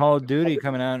of months? Call of Duty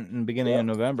coming out in the beginning of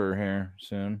November here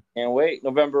soon. Can't wait.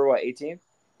 November 18th?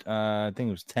 I think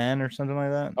it was 10 or something like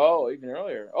that. Oh, even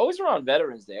earlier. Always around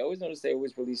Veterans Day. I always notice they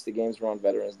always release the games around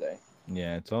Veterans Day.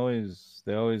 Yeah, they always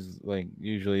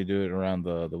usually do it around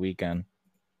the weekend.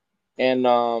 And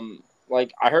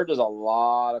I heard there's a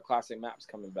lot of classic maps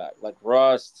coming back, like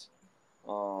Rust,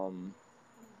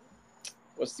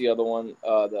 What's the other one?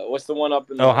 What's the one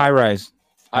up in the High rise.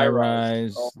 High High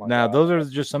Rise. rise. Oh my Now God. those are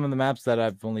just some of the maps that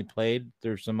I've only played.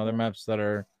 There's some other maps that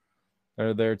are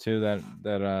there too that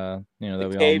you know that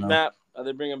we all Cave know. map. Are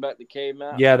they bringing back the cave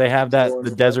map? Yeah, they have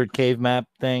the desert cave map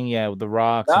thing. Yeah, with the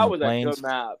rocks That and the was a plains. good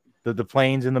map. The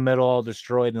plains in the middle all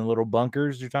destroyed in little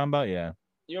bunkers. You're talking about? Yeah.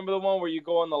 You remember the one where you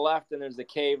go on the left and there's the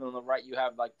cave, and on the right you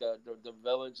have like the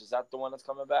village? Is that the one that's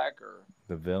coming back, or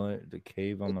the village, the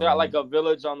cave on it's the got right? like a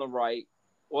village on the right,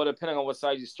 well, depending on what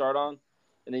side you start on,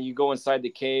 and then you go inside the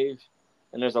cave,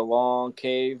 and there's a long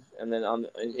cave, and then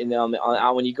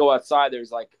when you go outside,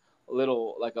 there's like a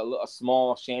little like a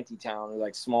small shanty town, or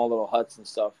like small little huts and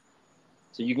stuff.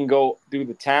 So you can go through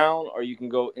the town, or you can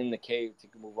go in the cave to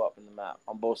move up in the map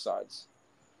on both sides.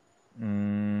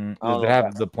 Does it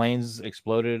have the planes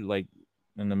exploded like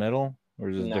in the middle, or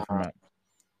is it a different map?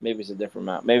 Maybe it's a different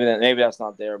map. Maybe that's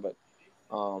not there. But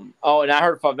and I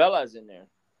heard favelas in there.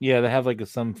 Yeah, they have like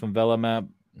some favela map.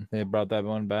 They brought that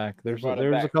one back. There's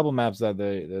a couple maps that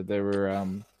they were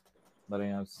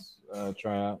letting us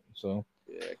try out. So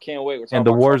yeah, can't wait. And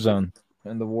the war zone.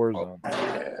 And the war zone.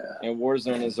 And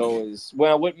Warzone is always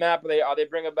what map are they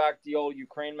bringing back the old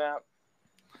Ukraine map?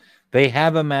 They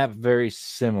have a map very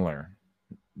similar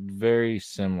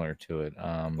to it.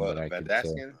 That I could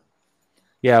say.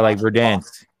 Yeah, like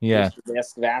Verdansk. Yeah.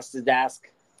 Verdansk.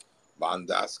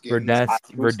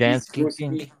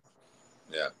 Verdansky.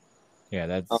 Yeah. Yeah,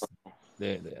 that's as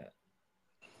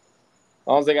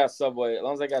long as they got subway, as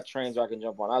long as they got trains I can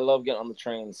jump on. I love getting on the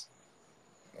trains.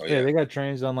 Oh, yeah, they got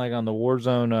trains on like on the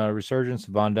Warzone Resurgence,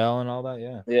 Vondel, and all that.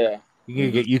 Yeah. Yeah.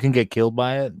 You can get killed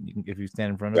by it if you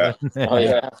stand in front of it. Oh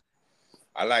yeah.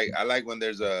 I like when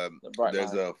there's a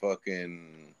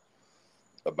fucking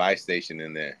a buy station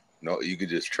in there. No, you could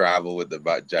just travel with the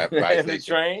buy station. The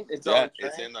train? It's on the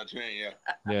train? It's in the train, yeah.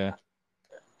 Yeah.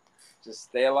 Just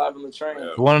stay alive in the train.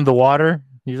 The one in the water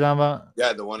you talking about?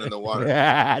 Yeah, the one in the water.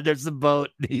 Yeah, there's a boat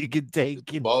you could take.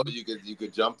 The boat you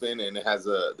could jump in, and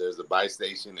there's a buy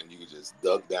station, and you could just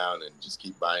dug down and just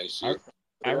keep buying shit.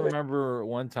 I remember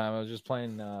one time I was just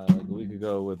playing like a week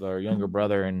ago with our younger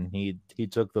brother, and he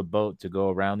took the boat to go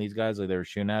around these guys like they were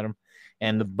shooting at him,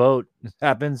 and the boat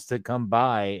happens to come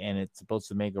by, and it's supposed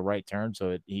to make a right turn,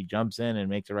 so he jumps in and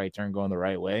makes a right turn going the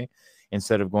right way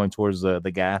instead of going towards the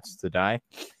gas to die.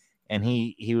 And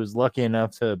he was lucky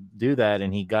enough to do that,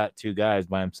 and he got two guys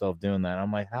by himself doing that.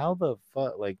 I'm like, how the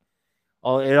fuck? Like,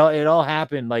 it all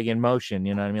happened like in motion.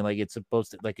 You know what I mean? Like it's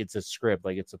supposed to, like it's a script,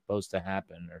 like it's supposed to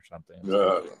happen or something.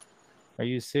 Are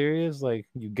you serious? Like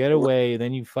you get away,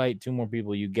 then you fight two more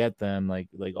people, you get them like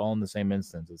all in the same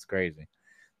instance. It's crazy.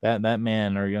 That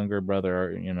man, our younger brother,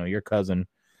 or, you know, your cousin,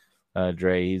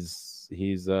 Dre, he's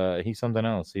something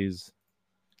else. He's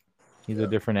a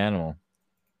different animal.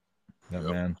 That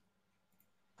man.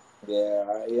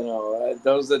 Yeah, you know,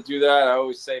 those that do that, I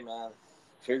always say, man,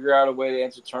 figure out a way to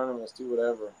enter tournaments, do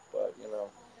whatever. But, you know,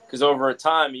 because over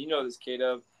time, you know this,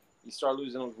 KDub, you start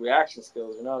losing those reaction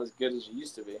skills. You're not as good as you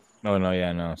used to be. Oh, no,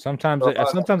 yeah, no. Sometimes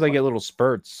I get little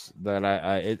spurts that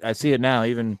I see it now.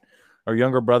 Even our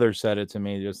younger brother said it to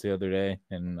me just the other day,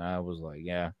 and I was like,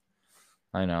 yeah,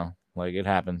 I know. Like, it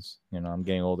happens. You know, I'm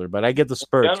getting older. But I get the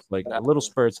spurts. Like, little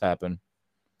spurts happen.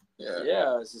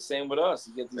 Yeah, it's the same with us.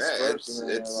 You get these spurts.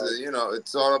 It's you know,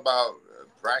 it's all about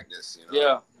practice. You know?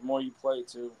 Yeah, the more you play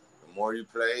too. The more you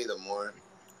play, the more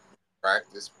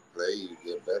practice play, you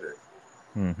get better.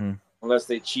 Mm-hmm. Unless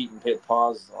they cheat and hit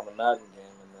pause on the Madden game,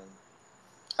 and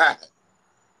then.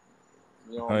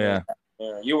 You know, oh yeah.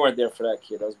 You weren't there for that,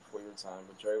 kid. That was before your time,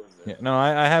 but Dre was there. Yeah, no,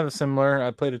 I have a similar. I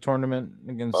played a tournament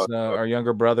against our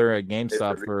younger brother at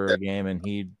GameStop for a game, and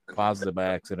he paused it by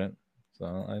accident.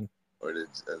 So or the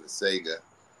Sega.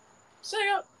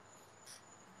 So,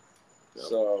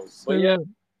 but yeah,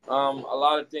 a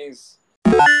lot of things.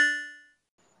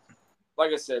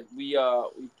 Like I said, we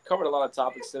covered a lot of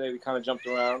topics today. We kind of jumped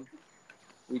around.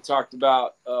 We talked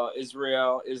about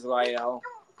Israel,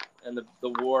 and the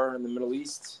war in the Middle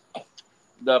East,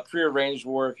 the prearranged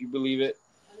war, if you believe it.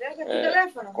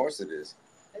 Of course it is.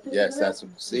 Yes, that's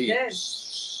what you see.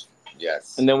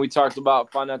 Yes. And then we talked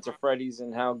about Five Nights at Freddy's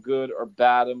and how good or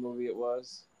bad a movie it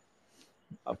was.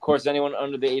 Of course, anyone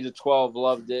under the age of 12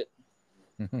 loved it.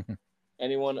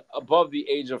 Anyone above the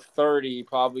age of 30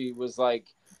 probably was like,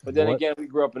 but then again, we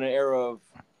grew up in an era of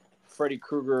Freddy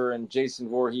Krueger and Jason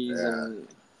Voorhees. And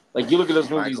like, you look at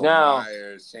those movies now.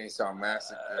 Myers, Chainsaw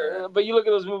Massacre. But you look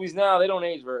at those movies now, they don't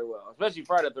age very well, especially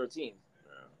Friday the 13th.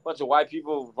 bunch of white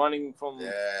people running from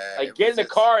Yeah, get in the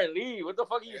car and leave. What the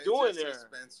fuck are you doing there?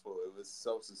 Suspenseful. It was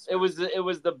so suspenseful. It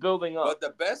was the building up. But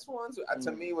the best ones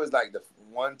to me was like the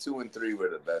 1, 2, and 3 were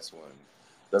the best ones.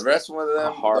 The rest of them,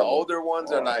 the older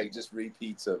ones are like just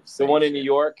repeats of the one in New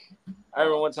York. I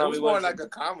remember one time it was more like a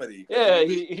comedy.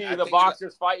 Yeah, the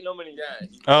boxer's fighting him and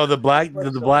the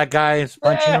black guy is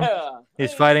punching him.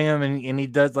 He's fighting him and he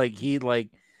does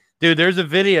dude, there's a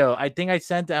video. I think I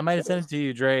might have sent it to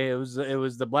you, Dre. It was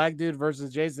the black dude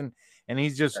versus Jason, and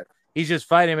he's just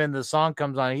fighting him, and the song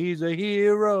comes on. He's a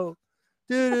hero.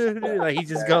 Like he's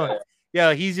just going.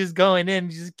 Yeah, he's just going in,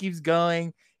 he just keeps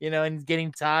going, and he's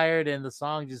getting tired, and the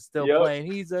song just still playing.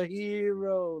 He's a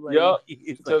hero. Like,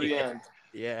 till the end.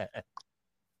 Yeah.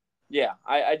 Yeah,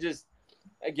 I just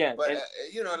again, but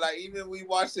like even we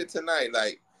watched it tonight,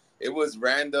 like it was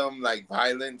random, like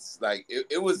violence, like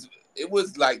it was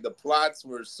like the plots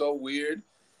were so weird,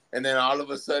 and then all of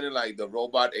a sudden, like the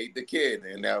robot ate the kid,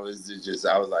 and that was just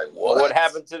I was like, what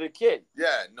happened to the kid?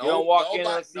 Yeah, you don't walk in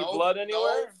and see blood anywhere.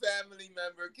 No family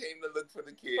member came to look for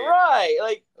the kid. Right,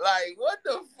 like what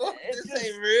the fuck? This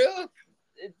ain't real.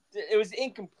 It was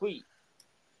incomplete.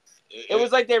 It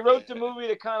was like they wrote the movie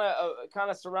to kind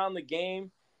of surround the game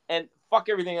and fuck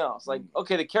everything else. Like,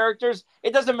 okay, the characters,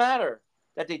 it doesn't matter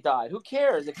that they died. Who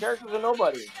cares? The characters are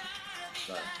nobody.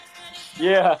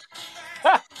 Yeah.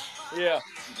 Yeah.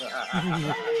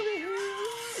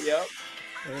 Yep.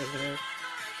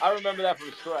 I remember that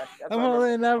from Shrek. I'm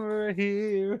only never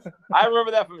here. I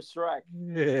remember that from Shrek.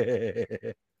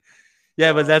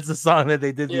 Yeah, but that's the song that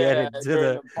they did the edit to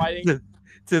the fighting.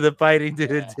 To the fighting, to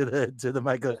the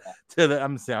Michael, to the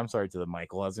I'm sorry, to the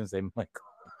Michael. I was gonna say Michael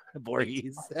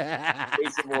Voorhees.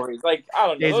 Jason Voorhees. Like, I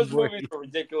don't know. Jason Those Voorhees. movies were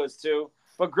ridiculous too.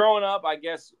 But growing up, I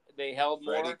guess they held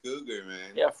more. Freddy Krueger,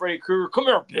 man. Yeah, Freddy Krueger. Come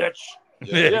here, bitch.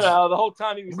 Yeah. The whole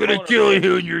time he was. I'm gonna kill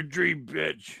you in your dream,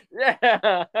 bitch.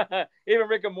 Yeah. Even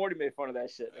Rick and Morty made fun of that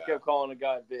shit. They kept calling the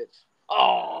guy a bitch.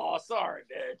 Oh, sorry,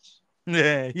 bitch.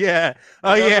 Yeah.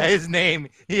 Oh yeah, his name.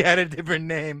 He had a different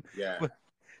name. Yeah.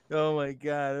 Oh my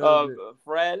god.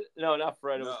 Fred? No, not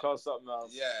Fred. It was called something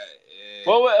else. Yeah.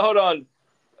 Hold on.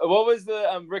 What was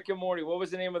the Rick and Morty? What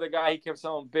was the name of the guy he kept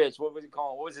saying bitch? What was he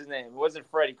calling? What was his name? It wasn't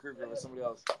Freddy Krueger. It was somebody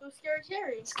else. It was Scary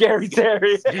Terry. Scary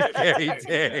Terry. Scary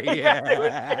Terry. Yeah.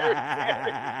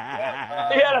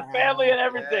 He had a family and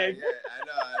everything. Yeah,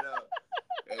 I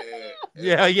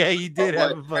know. Yeah, he did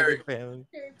have a fucking family.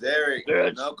 Derek,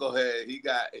 knucklehead, he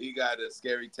got a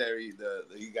Scary Terry.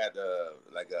 He got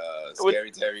like a Scary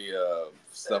Terry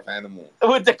stuffed animal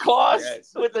with the claws,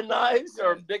 yes. With the knives,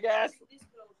 or big ass.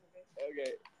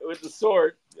 Okay, with the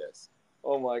sword. Yes.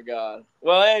 Oh my god.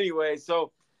 Well, anyway,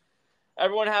 so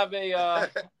everyone have a.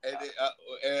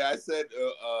 And I said,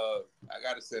 I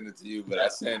gotta send it to you, but I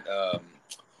sent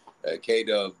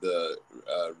KDub the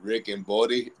Rick and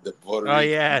Morty, the Puerto Rican. Oh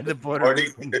yeah, the Puerto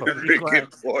Rican. Rick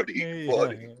and Morty.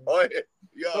 Oh yeah.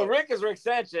 Yo. So Rick is Rick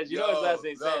Sanchez. You know his last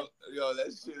name. Yo, that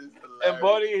shit is hilarious. And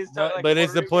Morty is but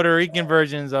it's the Puerto Rican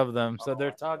versions of them, so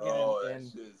they're talking. That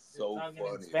shit is so funny.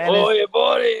 Oh yeah,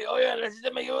 Morty. Oh yeah,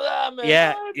 necesitame ayuda, man.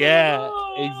 Yeah,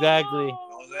 exactly.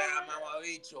 Oh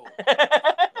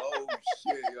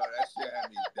shit, yo, that shit had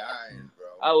me dying, bro.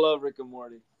 I love Rick and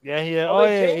Morty. Yeah.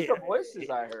 They changed the voices,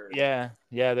 I heard. Yeah,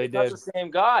 they did. It's not the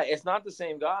same guy. It's not the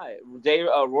same guy. Dave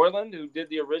Roiland, who did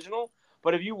the original.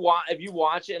 But if you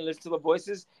watch it and listen to the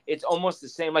voices, it's almost the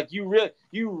same. Like you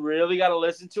really got to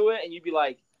listen to it, and you'd be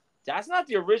like, "That's not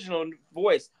the original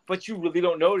voice," but you really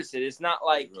don't notice it. It's not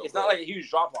like a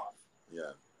huge drop off.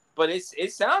 Yeah. But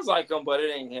it sounds like him, but it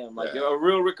ain't him. Like a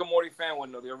real Rick and Morty fan would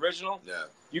know the original. Yeah.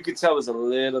 You could tell he's a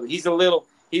little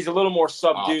more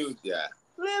subdued. Yeah.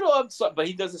 Little upset, but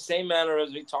he does the same manner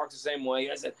as he talks the same way.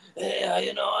 He said, "Hey, I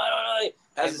don't know."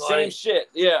 Has the same shit.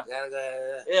 Yeah.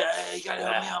 Yeah, you gotta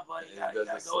help me out, buddy. You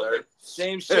gotta go with it.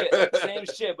 Same shit.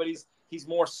 But he's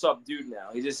more subdued now.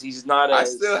 He's not. I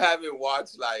still haven't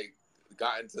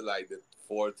gotten to the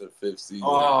 4th or 5th season.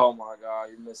 Oh my god,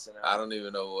 you're missing out. I don't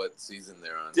even know what season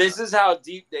they're on. This is how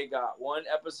deep they got. One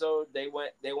episode, they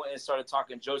went and started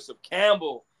talking Joseph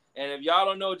Campbell. And if y'all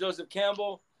don't know Joseph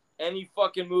Campbell, any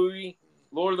fucking movie,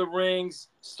 Lord of the Rings,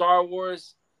 Star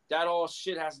Wars, that all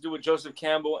shit has to do with Joseph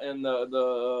Campbell and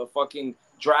the fucking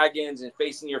dragons and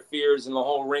facing your fears and the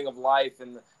whole ring of life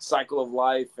and the cycle of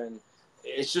life. And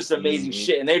it's just amazing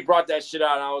shit. And they brought that shit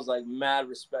out, and I was like, mad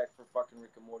respect for fucking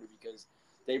Rick and Morty, because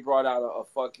they brought out a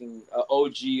fucking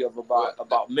OG of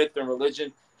about myth and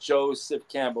religion, Joseph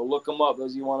Campbell. Look him up,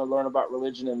 those of you want to learn about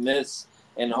religion and myths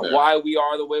and why we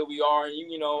are the way we are. And,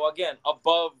 again,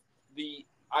 above the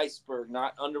iceberg,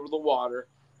 not under the water,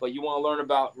 but you want to learn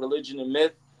about religion and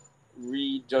myth,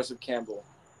 read Joseph Campbell.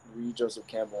 Read Joseph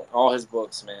Campbell. All his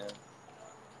books, man.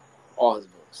 All his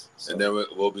books. So. And then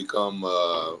we'll become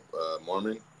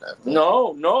Mormon after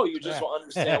No, you just will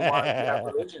understand why we have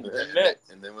religion and myth.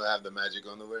 And then we'll have the magic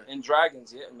underwear. And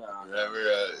dragons, yeah. No. Remember,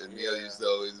 Neil used to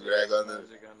always brag on them.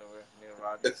 Magic underwear. Neil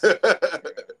Rogers.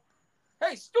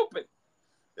 Hey, stupid.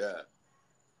 Yeah.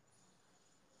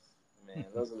 Man,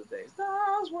 those are the days.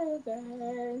 Those were the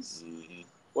days. Mm-hmm.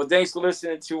 Well, thanks for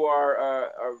listening to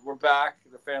our we're back,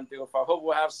 the Fam 305. Hope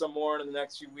we'll have some more in the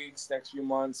next few weeks, next few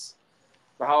months.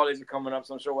 The holidays are coming up,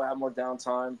 so I'm sure we'll have more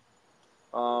downtime.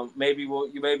 Maybe we'll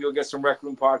get some Rec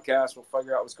Room podcasts. We'll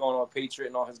figure out what's going on with Patriot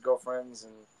and all his girlfriends,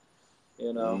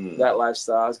 and that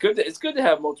lifestyle. It's good to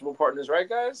have multiple partners, right,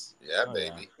 guys? Yeah,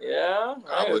 baby. Yeah.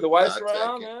 The wife's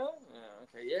around. Yeah.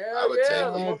 Okay. Yeah. I would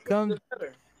take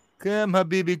it. Come,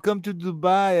 Habibi, come to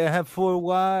Dubai. I have 4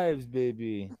 wives,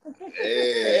 baby.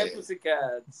 Hey,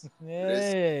 pussycats.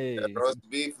 Hey. the roast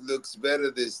beef looks better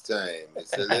this time.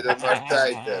 It's a little more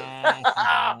tighter.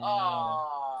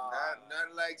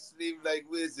 Not like sleeve like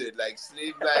wizard, like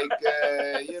sleeve like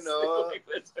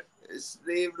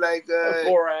sleeve like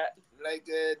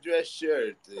a dress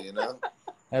shirt,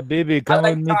 Habibi, come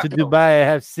with me to Dubai. I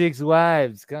have 6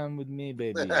 wives. Come with me,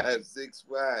 baby. I have 6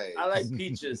 wives. I like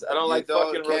peaches. I don't like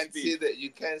fucking roast beef.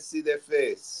 You can't see their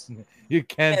face. You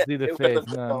can't see the face.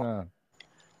 No.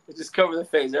 Just cover the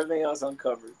face. Everything else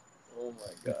uncovered. Oh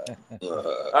my god.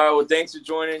 All right. Well, thanks for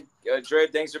joining, Dre.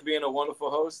 Thanks for being a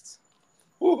wonderful host.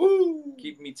 Woohoo!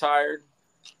 Keep me tired.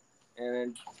 And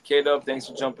then KDub, thanks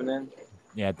for jumping in.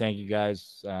 Yeah, thank you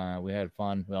guys. We had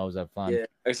fun. We always have fun. Yeah,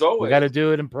 as always. We got to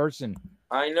do it in person.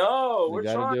 I know. We're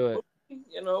trying to do it.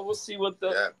 We'll see what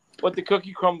the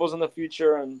cookie crumbles in the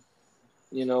future, and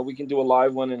we can do a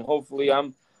live one, and hopefully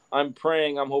I'm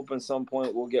hoping some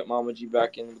point we'll get Mama G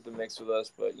back in with the mix with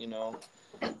us, but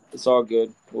it's all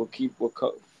good. We'll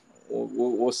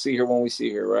see her when we see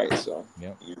her, right? So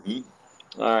yep.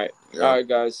 Mm-hmm. All right. Yep. All right,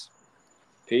 guys.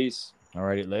 Peace. All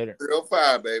righty, later.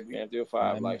 305, baby. Yeah,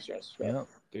 305. Like, share, subscribe. Yep.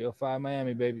 305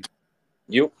 Miami, baby.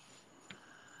 Yep.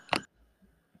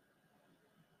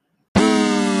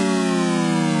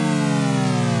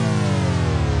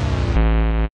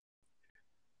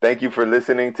 Thank you for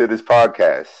listening to this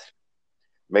podcast.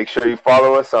 Make sure you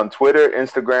follow us on Twitter,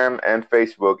 Instagram, and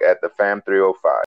Facebook at the Fam 305.